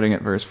 2, starting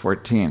at verse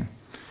 14,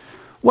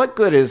 "What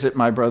good is it,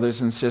 my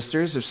brothers and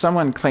sisters, if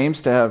someone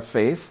claims to have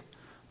faith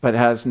but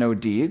has no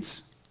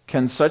deeds?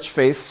 Can such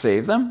faith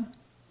save them?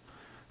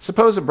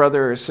 Suppose a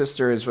brother or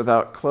sister is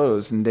without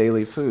clothes and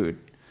daily food.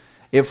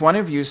 If one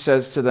of you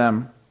says to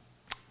them,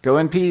 'Go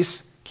in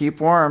peace,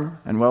 keep warm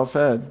and well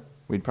fed,'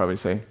 we'd probably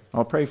say,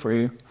 'I'll pray for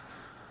you,'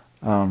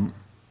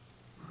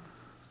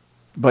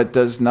 but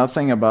does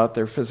nothing about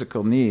their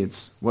physical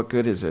needs, what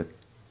good is it?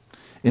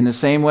 In the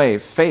same way,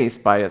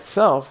 faith by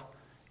itself,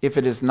 if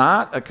it is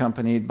not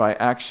accompanied by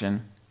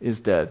action, is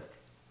dead.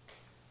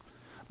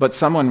 But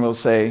someone will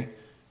say,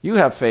 'You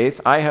have faith,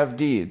 I have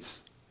deeds.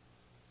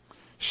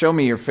 Show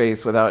me your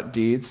faith without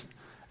deeds,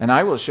 and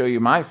I will show you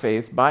my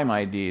faith by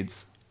my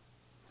deeds.'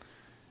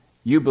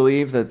 You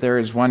believe that there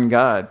is one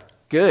God.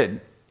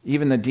 Good.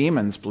 Even the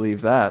demons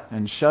believe that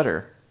and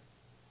shudder.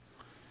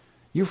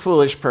 You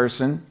foolish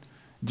person,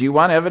 do you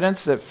want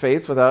evidence that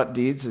faith without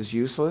deeds is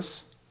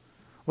useless?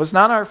 Was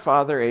not our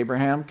father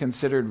Abraham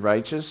considered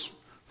righteous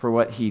for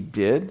what he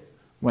did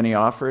when he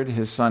offered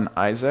his son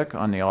Isaac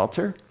on the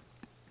altar?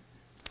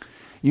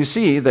 You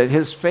see that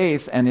his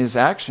faith and his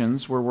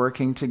actions were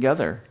working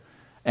together,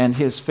 and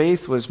his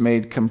faith was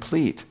made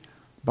complete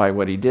by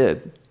what he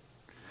did.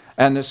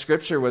 And the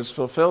scripture was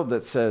fulfilled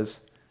that says,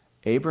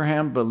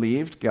 'Abraham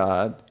believed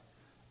God,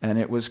 and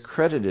it was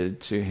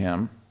credited to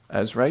him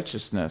as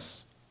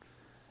righteousness,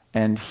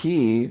 and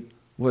he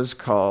was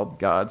called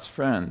God's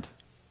friend.'"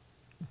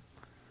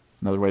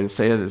 Another way to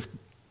say it is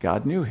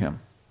God knew him.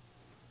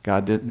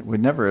 God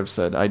would never have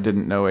said, "I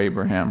didn't know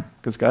Abraham,"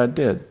 because God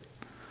did.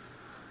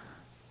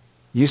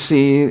 You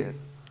see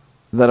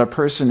that a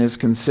person is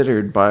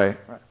considered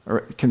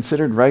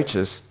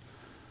righteous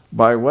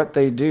by what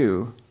they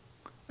do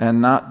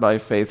and not by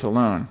faith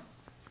alone.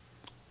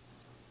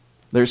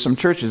 There's some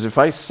churches, if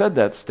I said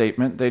that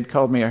statement, they'd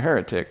call me a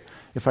heretic.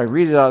 If I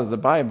read it out of the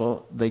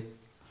Bible, they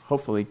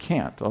hopefully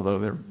can't,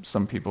 although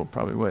some people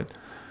probably would.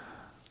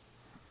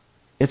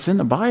 It's in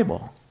the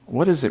Bible.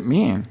 What does it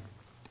mean?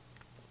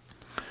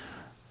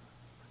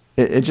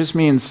 It just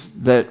means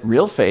that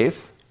real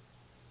faith,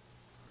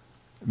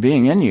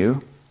 being in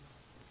you,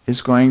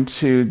 is going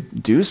to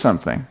do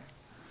something.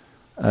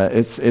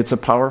 It's a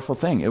powerful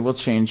thing. It will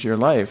change your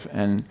life,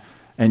 and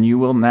you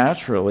will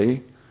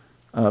naturally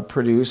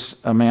produce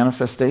a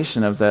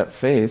manifestation of that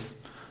faith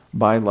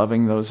by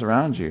loving those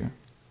around you.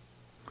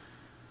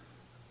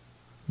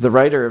 The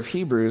writer of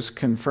Hebrews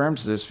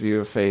confirms this view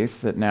of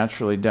faith that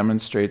naturally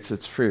demonstrates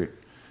its fruit.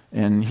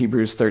 In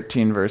Hebrews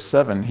 13, verse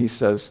 7, he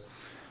says,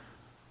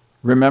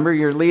 "Remember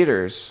your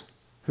leaders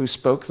who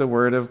spoke the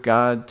word of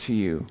God to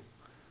you.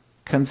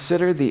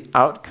 Consider the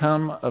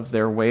outcome of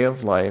their way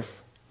of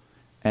life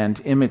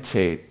and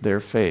imitate their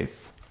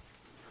faith."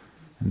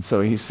 And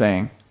so he's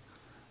saying,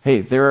 hey,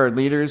 there are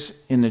leaders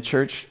in the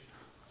church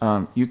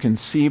you can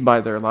see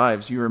by their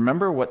lives. You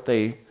remember what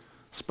they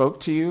spoke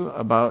to you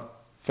about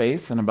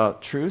faith and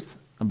about truth,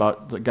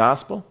 about the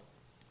gospel,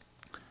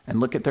 and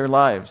look at their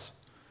lives.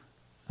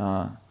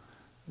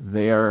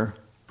 They are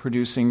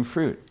producing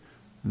fruit.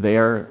 They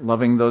are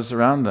loving those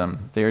around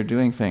them. They are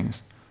doing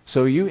things.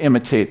 So you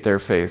imitate their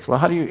faith. Well,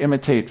 how do you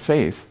imitate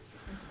faith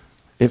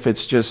if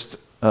it's just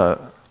an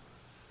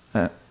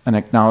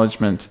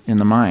acknowledgement in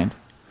the mind?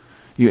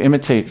 You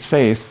imitate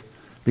faith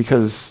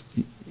because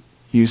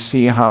you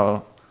see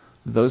how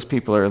those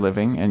people are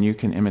living and you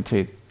can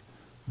imitate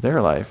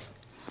their life.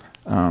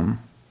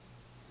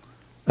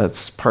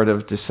 That's part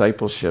of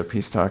discipleship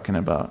he's talking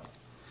about.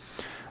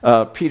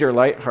 Peter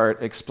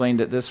Leithart explained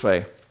it this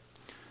way: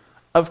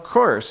 "Of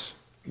course,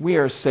 we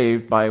are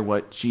saved by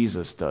what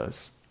Jesus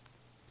does.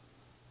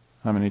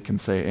 How many can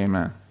say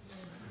amen?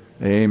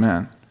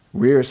 Amen.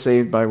 We are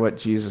saved by what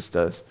Jesus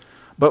does.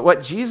 But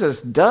what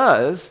Jesus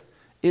does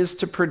is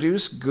to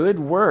produce good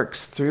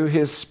works through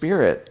his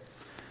Spirit.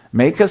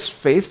 Make us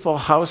faithful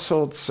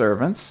household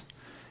servants.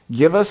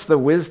 Give us the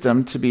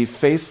wisdom to be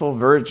faithful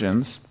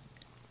virgins.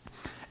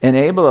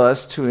 Enable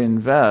us to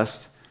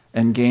invest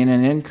and gain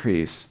an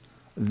increase.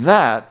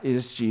 That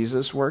is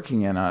Jesus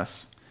working in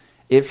us.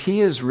 If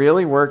he is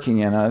really working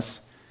in us,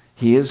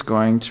 he is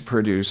going to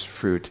produce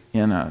fruit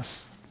in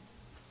us.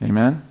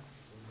 Amen?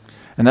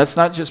 And that's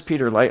not just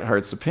Peter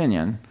Lightheart's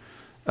opinion.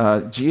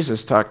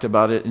 Jesus talked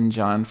about it in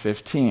John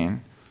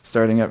 15,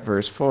 starting at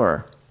verse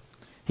 4.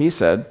 He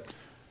said,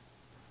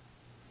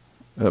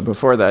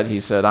 before that, he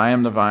said, I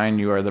am the vine,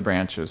 you are the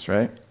branches,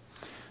 right?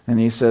 And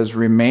he says,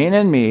 remain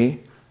in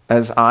me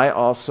as I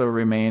also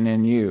remain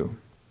in you.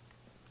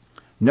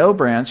 No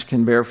branch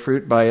can bear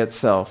fruit by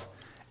itself.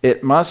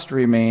 It must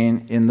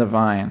remain in the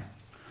vine.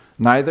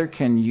 Neither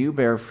can you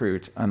bear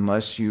fruit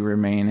unless you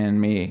remain in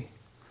me.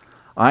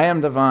 I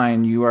am the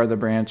vine, you are the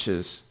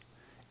branches.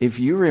 If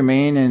you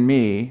remain in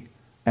me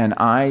and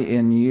I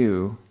in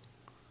you,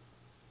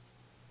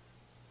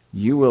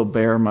 you will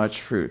bear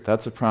much fruit.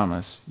 That's a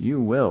promise. You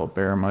will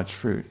bear much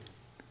fruit.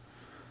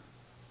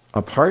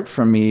 Apart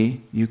from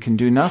me, you can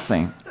do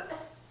nothing.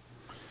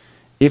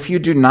 If you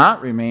do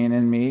not remain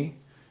in me,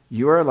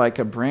 you are like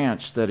a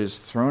branch that is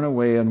thrown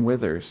away and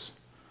withers.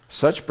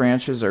 Such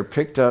branches are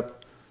picked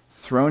up,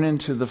 thrown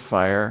into the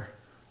fire,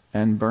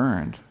 and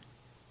burned.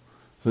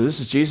 So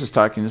this is Jesus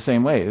talking the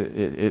same way.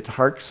 It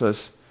harks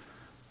us,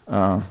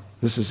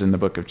 this is in the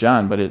book of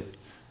John, but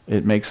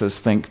it makes us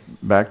think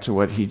back to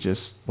what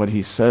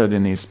he said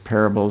in these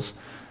parables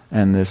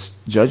and this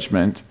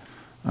judgment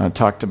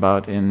talked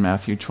about in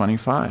Matthew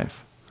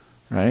 25,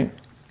 right?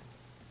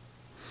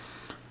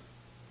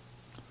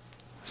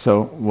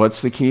 So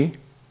what's the key?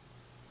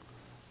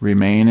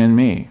 Remain in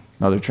me.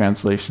 Another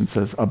translation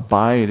says,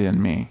 abide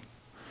in me.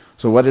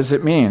 So what does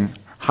it mean?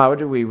 How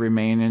do we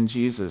remain in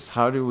Jesus?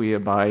 How do we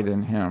abide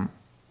in him?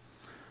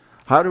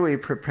 How do we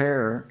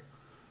prepare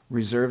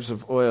reserves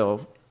of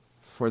oil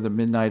for the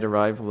midnight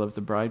arrival of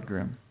the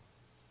bridegroom?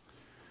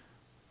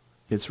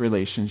 It's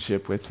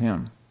relationship with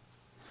him.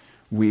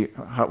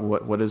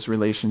 What does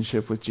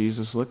relationship with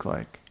Jesus look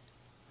like?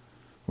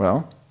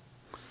 Well,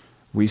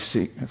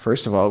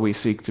 first of all, we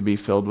seek to be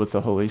filled with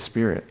the Holy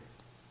Spirit.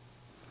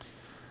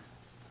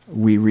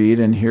 We read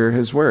and hear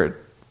his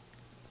word.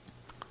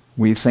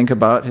 We think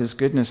about his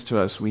goodness to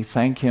us. We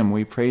thank him,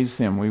 we praise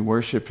him, we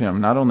worship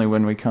him, not only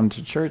when we come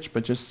to church,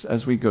 but just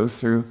as we go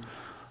through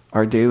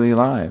our daily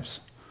lives.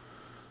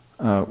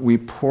 We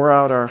pour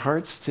out our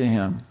hearts to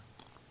him,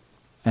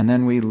 and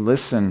then we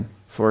listen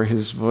for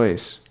his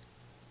voice.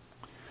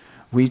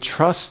 We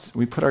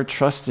put our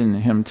trust in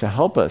him to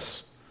help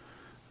us,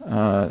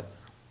 to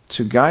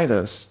guide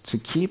us, to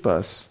keep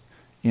us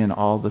in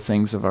all the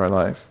things of our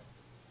life.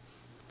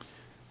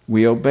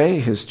 We obey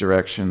his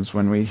directions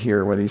when we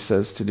hear what he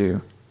says to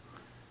do.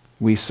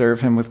 We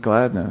serve him with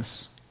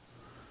gladness.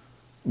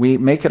 We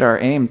make it our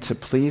aim to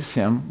please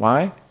him.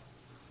 Why?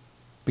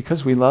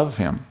 Because we love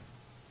him.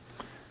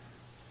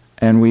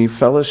 And we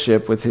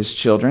fellowship with his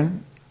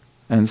children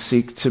and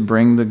seek to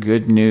bring the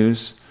good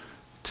news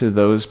to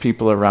those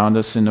people around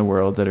us in the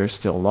world that are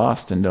still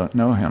lost and don't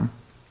know him.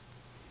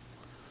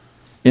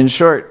 In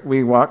short,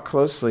 we walk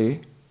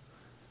closely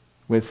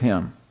with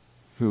him,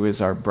 who is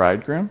our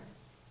bridegroom.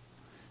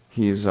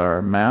 He's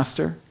our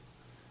master.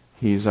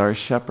 He's our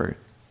shepherd.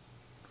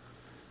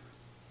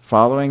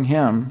 Following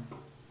him,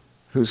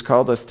 who's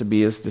called us to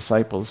be his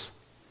disciples,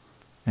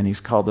 and he's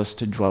called us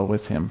to dwell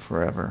with him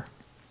forever.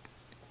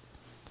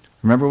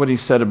 Remember what he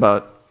said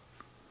about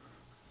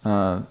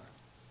hell,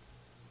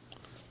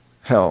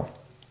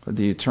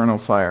 the eternal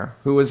fire.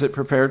 Who was it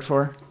prepared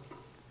for?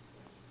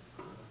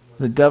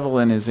 The devil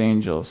and his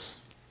angels.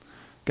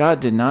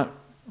 God did not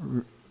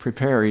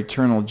prepare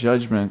eternal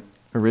judgment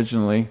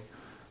originally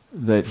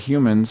that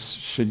humans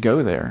should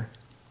go there.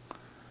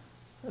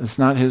 It's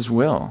not his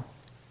will,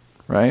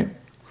 right?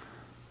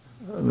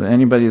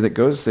 Anybody that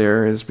goes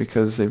there is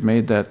because they've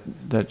made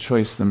that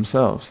choice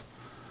themselves.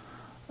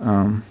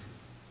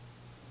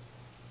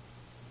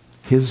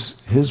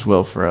 His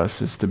will for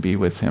us is to be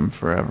with him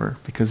forever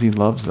because he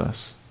loves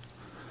us.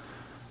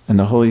 And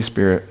the Holy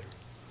Spirit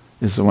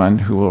is the one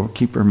who will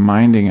keep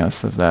reminding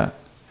us of that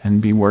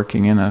and be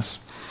working in us.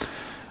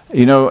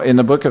 You know, in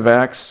the book of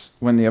Acts,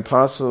 when the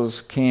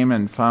apostles came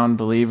and found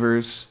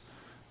believers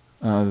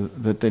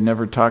that they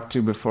never talked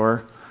to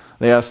before,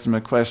 they asked them a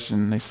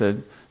question. They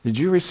said, "Did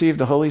you receive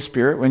the Holy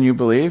Spirit when you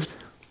believed?"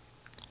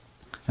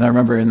 And I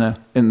remember in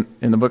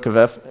the book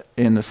of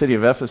in the city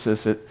of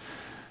Ephesus,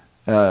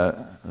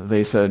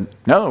 they said,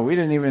 "No, we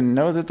didn't even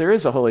know that there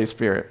is a Holy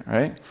Spirit."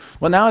 Right?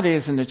 Well,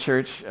 nowadays in the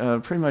church,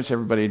 pretty much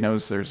everybody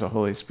knows there's a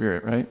Holy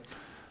Spirit, right?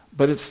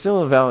 But it's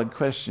still a valid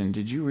question.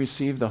 Did you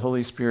receive the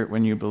Holy Spirit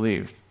when you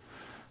believed?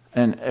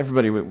 And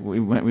everybody,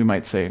 we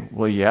might say,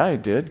 well, yeah, I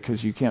did,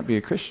 because you can't be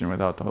a Christian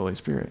without the Holy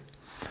Spirit.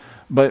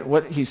 But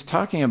what he's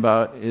talking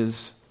about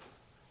is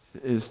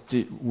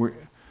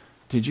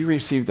did you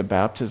receive the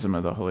baptism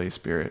of the Holy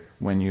Spirit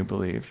when you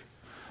believed?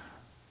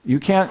 You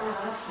can't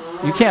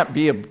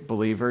be a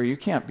believer, you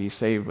can't be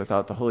saved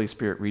without the Holy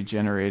Spirit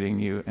regenerating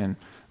you and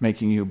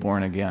making you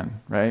born again,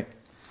 right?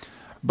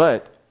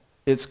 But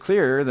it's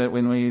clear that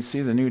when we see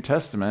the New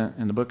Testament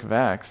in the book of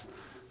Acts,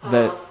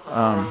 that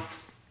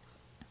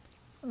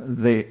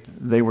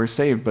they were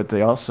saved, but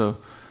they also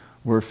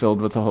were filled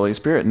with the Holy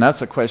Spirit. And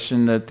that's a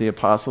question that the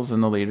apostles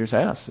and the leaders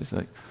asked. It's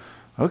like,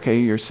 okay,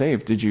 you're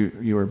saved.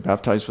 You were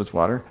baptized with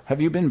water? Have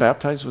you been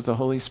baptized with the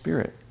Holy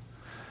Spirit?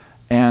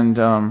 And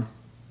all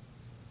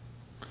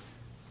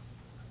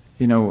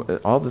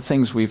the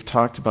things we've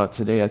talked about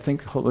today, I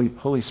think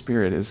Holy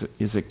Spirit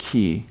is a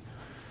key.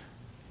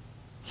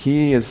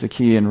 He is the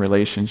key in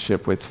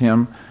relationship with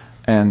Him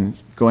and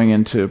going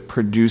into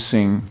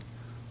producing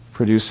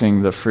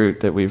the fruit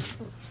that we've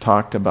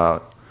talked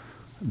about,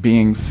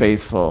 being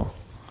faithful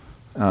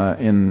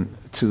to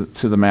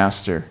the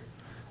Master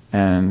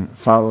and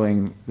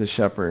following the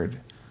shepherd,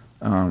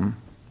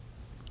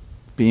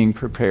 being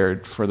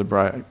prepared for the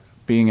bride,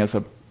 being as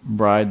a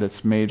bride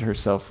that's made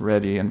herself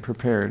ready and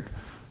prepared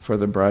for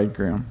the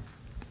bridegroom.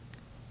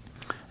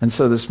 And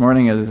so this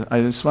morning,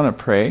 I just want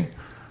to pray,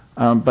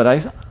 but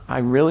I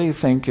really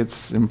think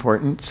it's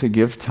important to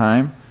give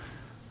time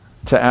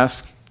to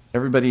ask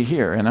everybody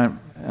here, and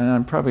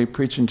I'm probably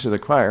preaching to the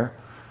choir,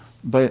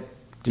 but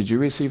did you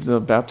receive the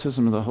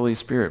baptism of the Holy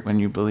Spirit when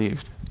you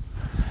believed?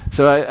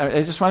 So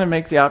I just want to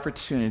make the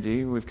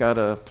opportunity. We've got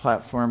a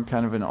platform,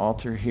 kind of an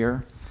altar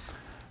here,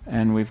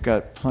 and we've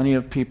got plenty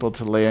of people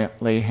to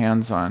lay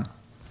hands on.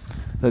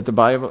 That the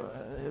Bible,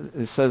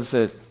 it says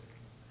that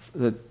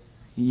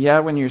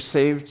when you're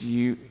saved,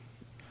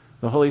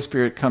 the Holy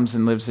Spirit comes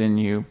and lives in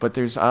you, but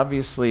there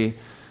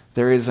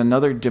is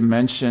another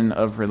dimension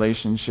of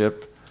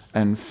relationship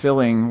and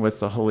filling with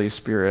the Holy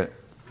Spirit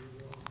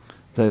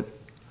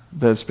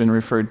that's been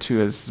referred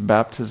to as the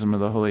baptism of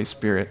the Holy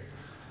Spirit,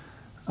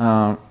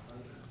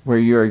 where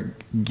you're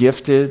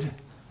gifted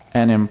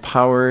and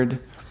empowered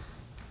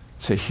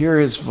to hear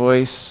His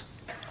voice,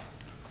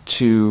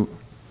 to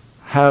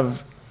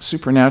have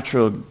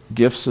supernatural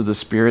gifts of the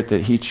Spirit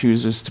that He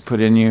chooses to put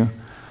in you,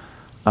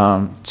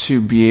 to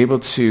be able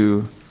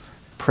to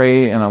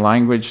pray in a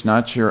language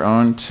not your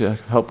own to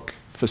help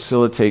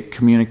facilitate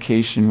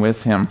communication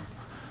with Him.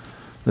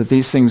 That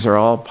these things are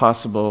all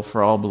possible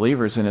for all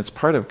believers, and it's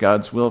part of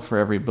God's will for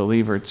every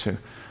believer to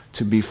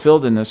be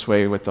filled in this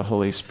way with the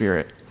Holy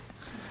Spirit.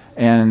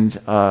 And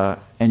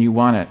you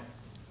want it.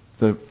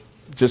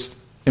 Just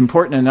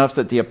important enough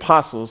that the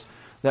apostles,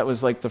 that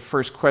was like the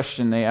first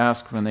question they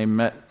asked when they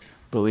met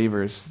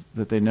believers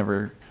that they'd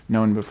never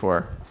known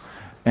before.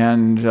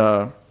 And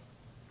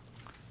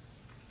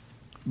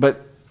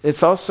but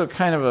it's also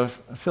kind of a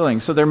filling.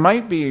 So there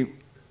might be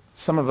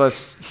some of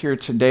us here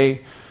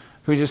today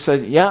who just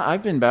said, yeah,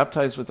 I've been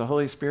baptized with the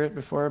Holy Spirit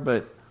before,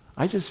 but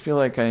I just feel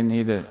like I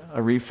need a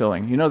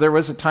refilling. There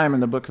was a time in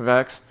the book of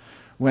Acts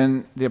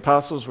when the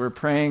apostles were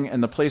praying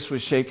and the place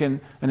was shaken,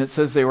 and it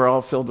says they were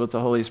all filled with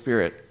the Holy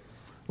Spirit.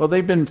 Well,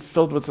 they've been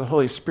filled with the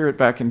Holy Spirit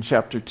back in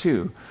chapter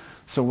 2.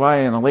 So why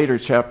in a later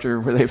chapter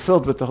were they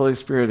filled with the Holy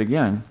Spirit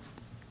again?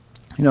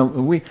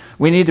 We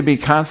need to be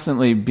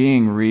constantly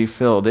being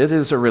refilled. It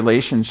is a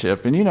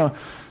relationship. And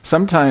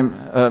sometime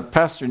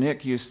Pastor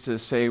Nick used to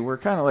say we're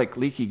kind of like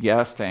leaky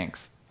gas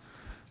tanks.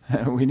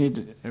 we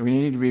need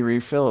to be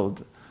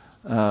refilled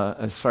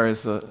as far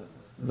as the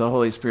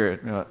Holy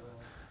Spirit.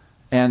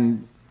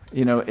 And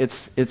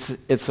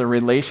it's a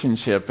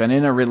relationship. And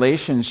in a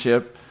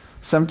relationship,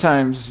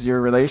 sometimes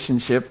your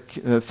relationship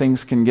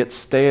things can get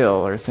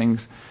stale, or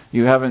things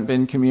you haven't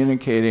been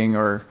communicating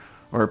or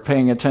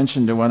paying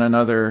attention to one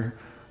another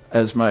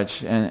as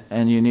much,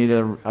 and you need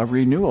a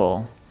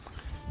renewal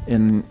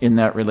in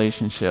that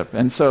relationship.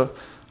 And so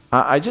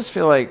I just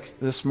feel like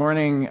this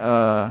morning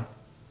I'm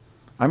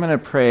going to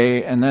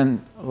pray, and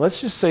then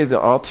let's just say the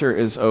altar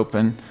is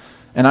open,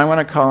 and I want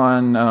to call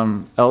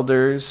on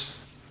elders,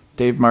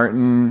 Dave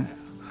Martin,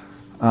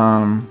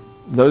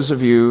 those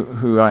of you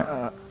who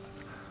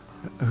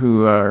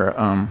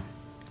are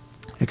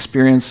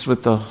experienced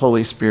with the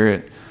Holy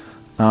Spirit,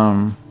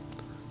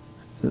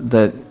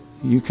 that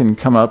you can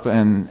come up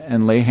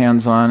and lay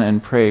hands on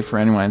and pray for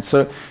anyone.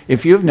 So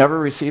if you've never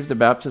received the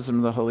baptism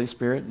of the Holy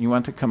Spirit, you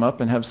want to come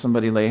up and have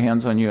somebody lay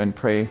hands on you and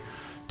pray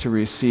to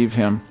receive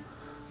Him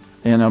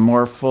in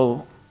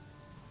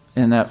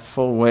that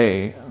full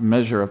way,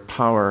 measure of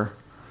power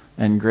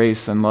and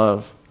grace and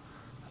love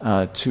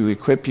to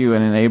equip you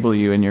and enable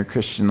you in your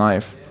Christian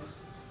life.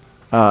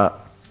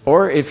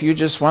 Or if you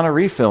just want a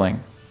refilling,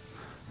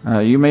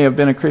 you may have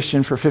been a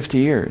Christian for 50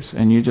 years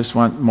and you just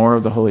want more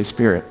of the Holy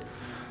Spirit.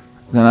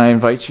 Then I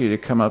invite you to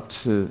come up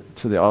to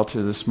the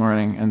altar this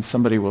morning, and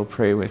somebody will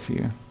pray with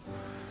you.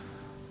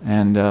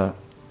 And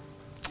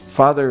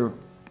Father,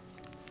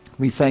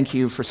 we thank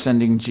you for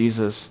sending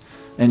Jesus.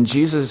 And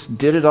Jesus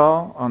did it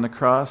all on the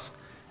cross,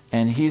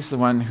 and He's the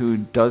one who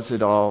does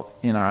it all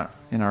in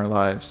our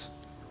lives.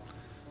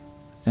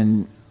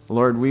 And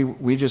Lord,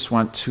 we just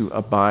want to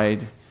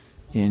abide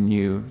in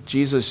you.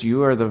 Jesus,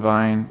 you are the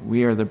vine,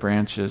 we are the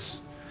branches.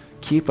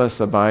 keep us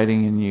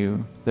abiding in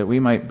you, that we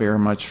might bear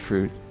much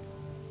fruit,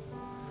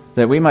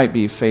 that we might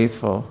be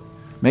faithful.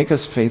 Make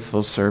us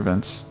faithful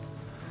servants,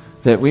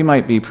 that we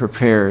might be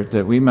prepared,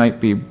 that we might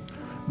be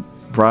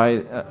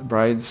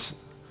brides,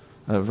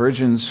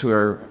 virgins who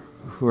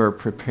are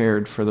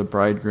prepared for the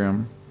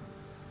bridegroom,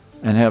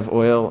 and have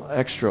oil,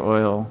 extra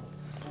oil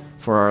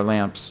for our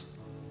lamps.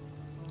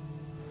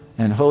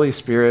 And Holy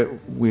Spirit,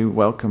 we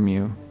welcome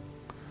you.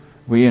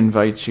 We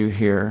invite you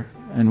here,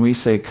 and we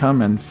say,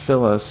 come and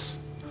fill us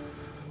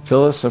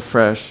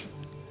afresh,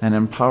 and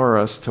empower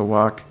us to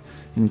walk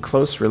in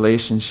close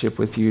relationship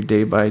with you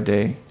day by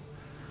day,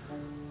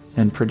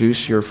 and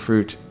produce your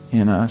fruit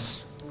in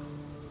us.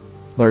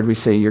 Lord, we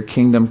say, your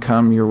kingdom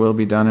come, your will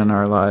be done in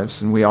our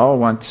lives, and we all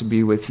want to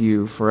be with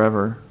you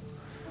forever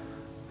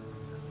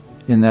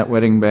in that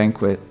wedding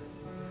banquet.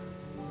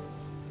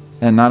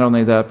 And not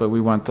only that, but we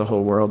want the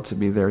whole world to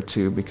be there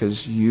too,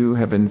 because you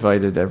have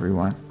invited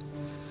everyone.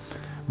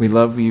 We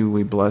love you,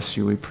 we bless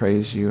you, we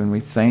praise you, and we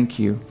thank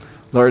you,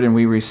 Lord, and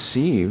we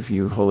receive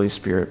you, Holy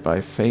Spirit,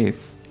 by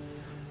faith.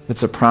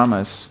 It's a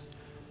promise.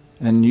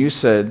 And you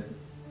said,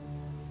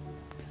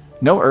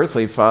 no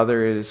earthly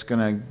father is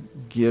going to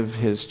give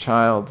his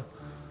child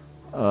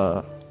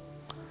a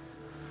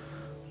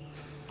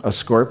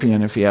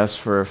scorpion if he asks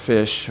for a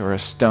fish, or a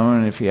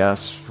stone if he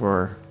asks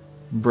for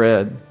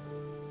bread.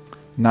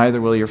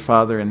 Neither will your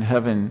Father in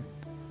heaven.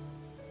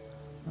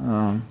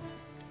 And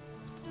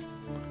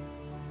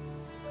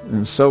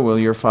so will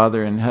your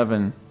Father in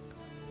heaven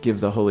give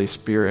the Holy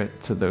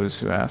Spirit to those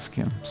who ask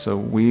him. So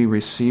we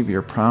receive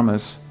your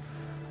promise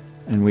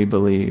and we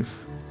believe.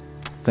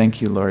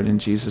 Thank you, Lord, in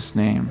Jesus'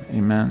 name.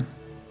 Amen.